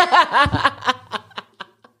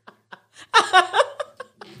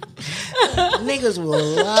 Niggas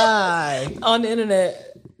will lie on the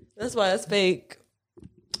internet. That's why it's fake.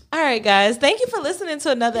 All right, guys. Thank you for listening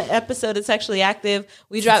to another episode of Textually Active.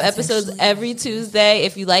 We drop episodes every Tuesday.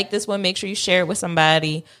 If you like this one, make sure you share it with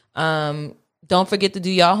somebody. Don't forget to do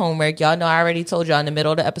y'all homework. Y'all know I already told y'all in the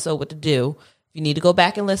middle of the episode what to do. If you need to go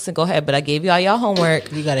back and listen, go ahead. But I gave y'all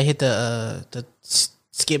homework. You got to hit the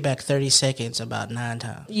skip back 30 seconds about 9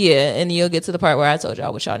 times. Yeah, and you'll get to the part where I told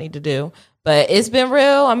y'all what y'all need to do. But it's been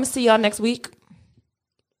real. I'm going to see y'all next week.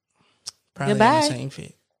 Probably Goodbye. in the same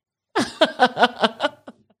fit.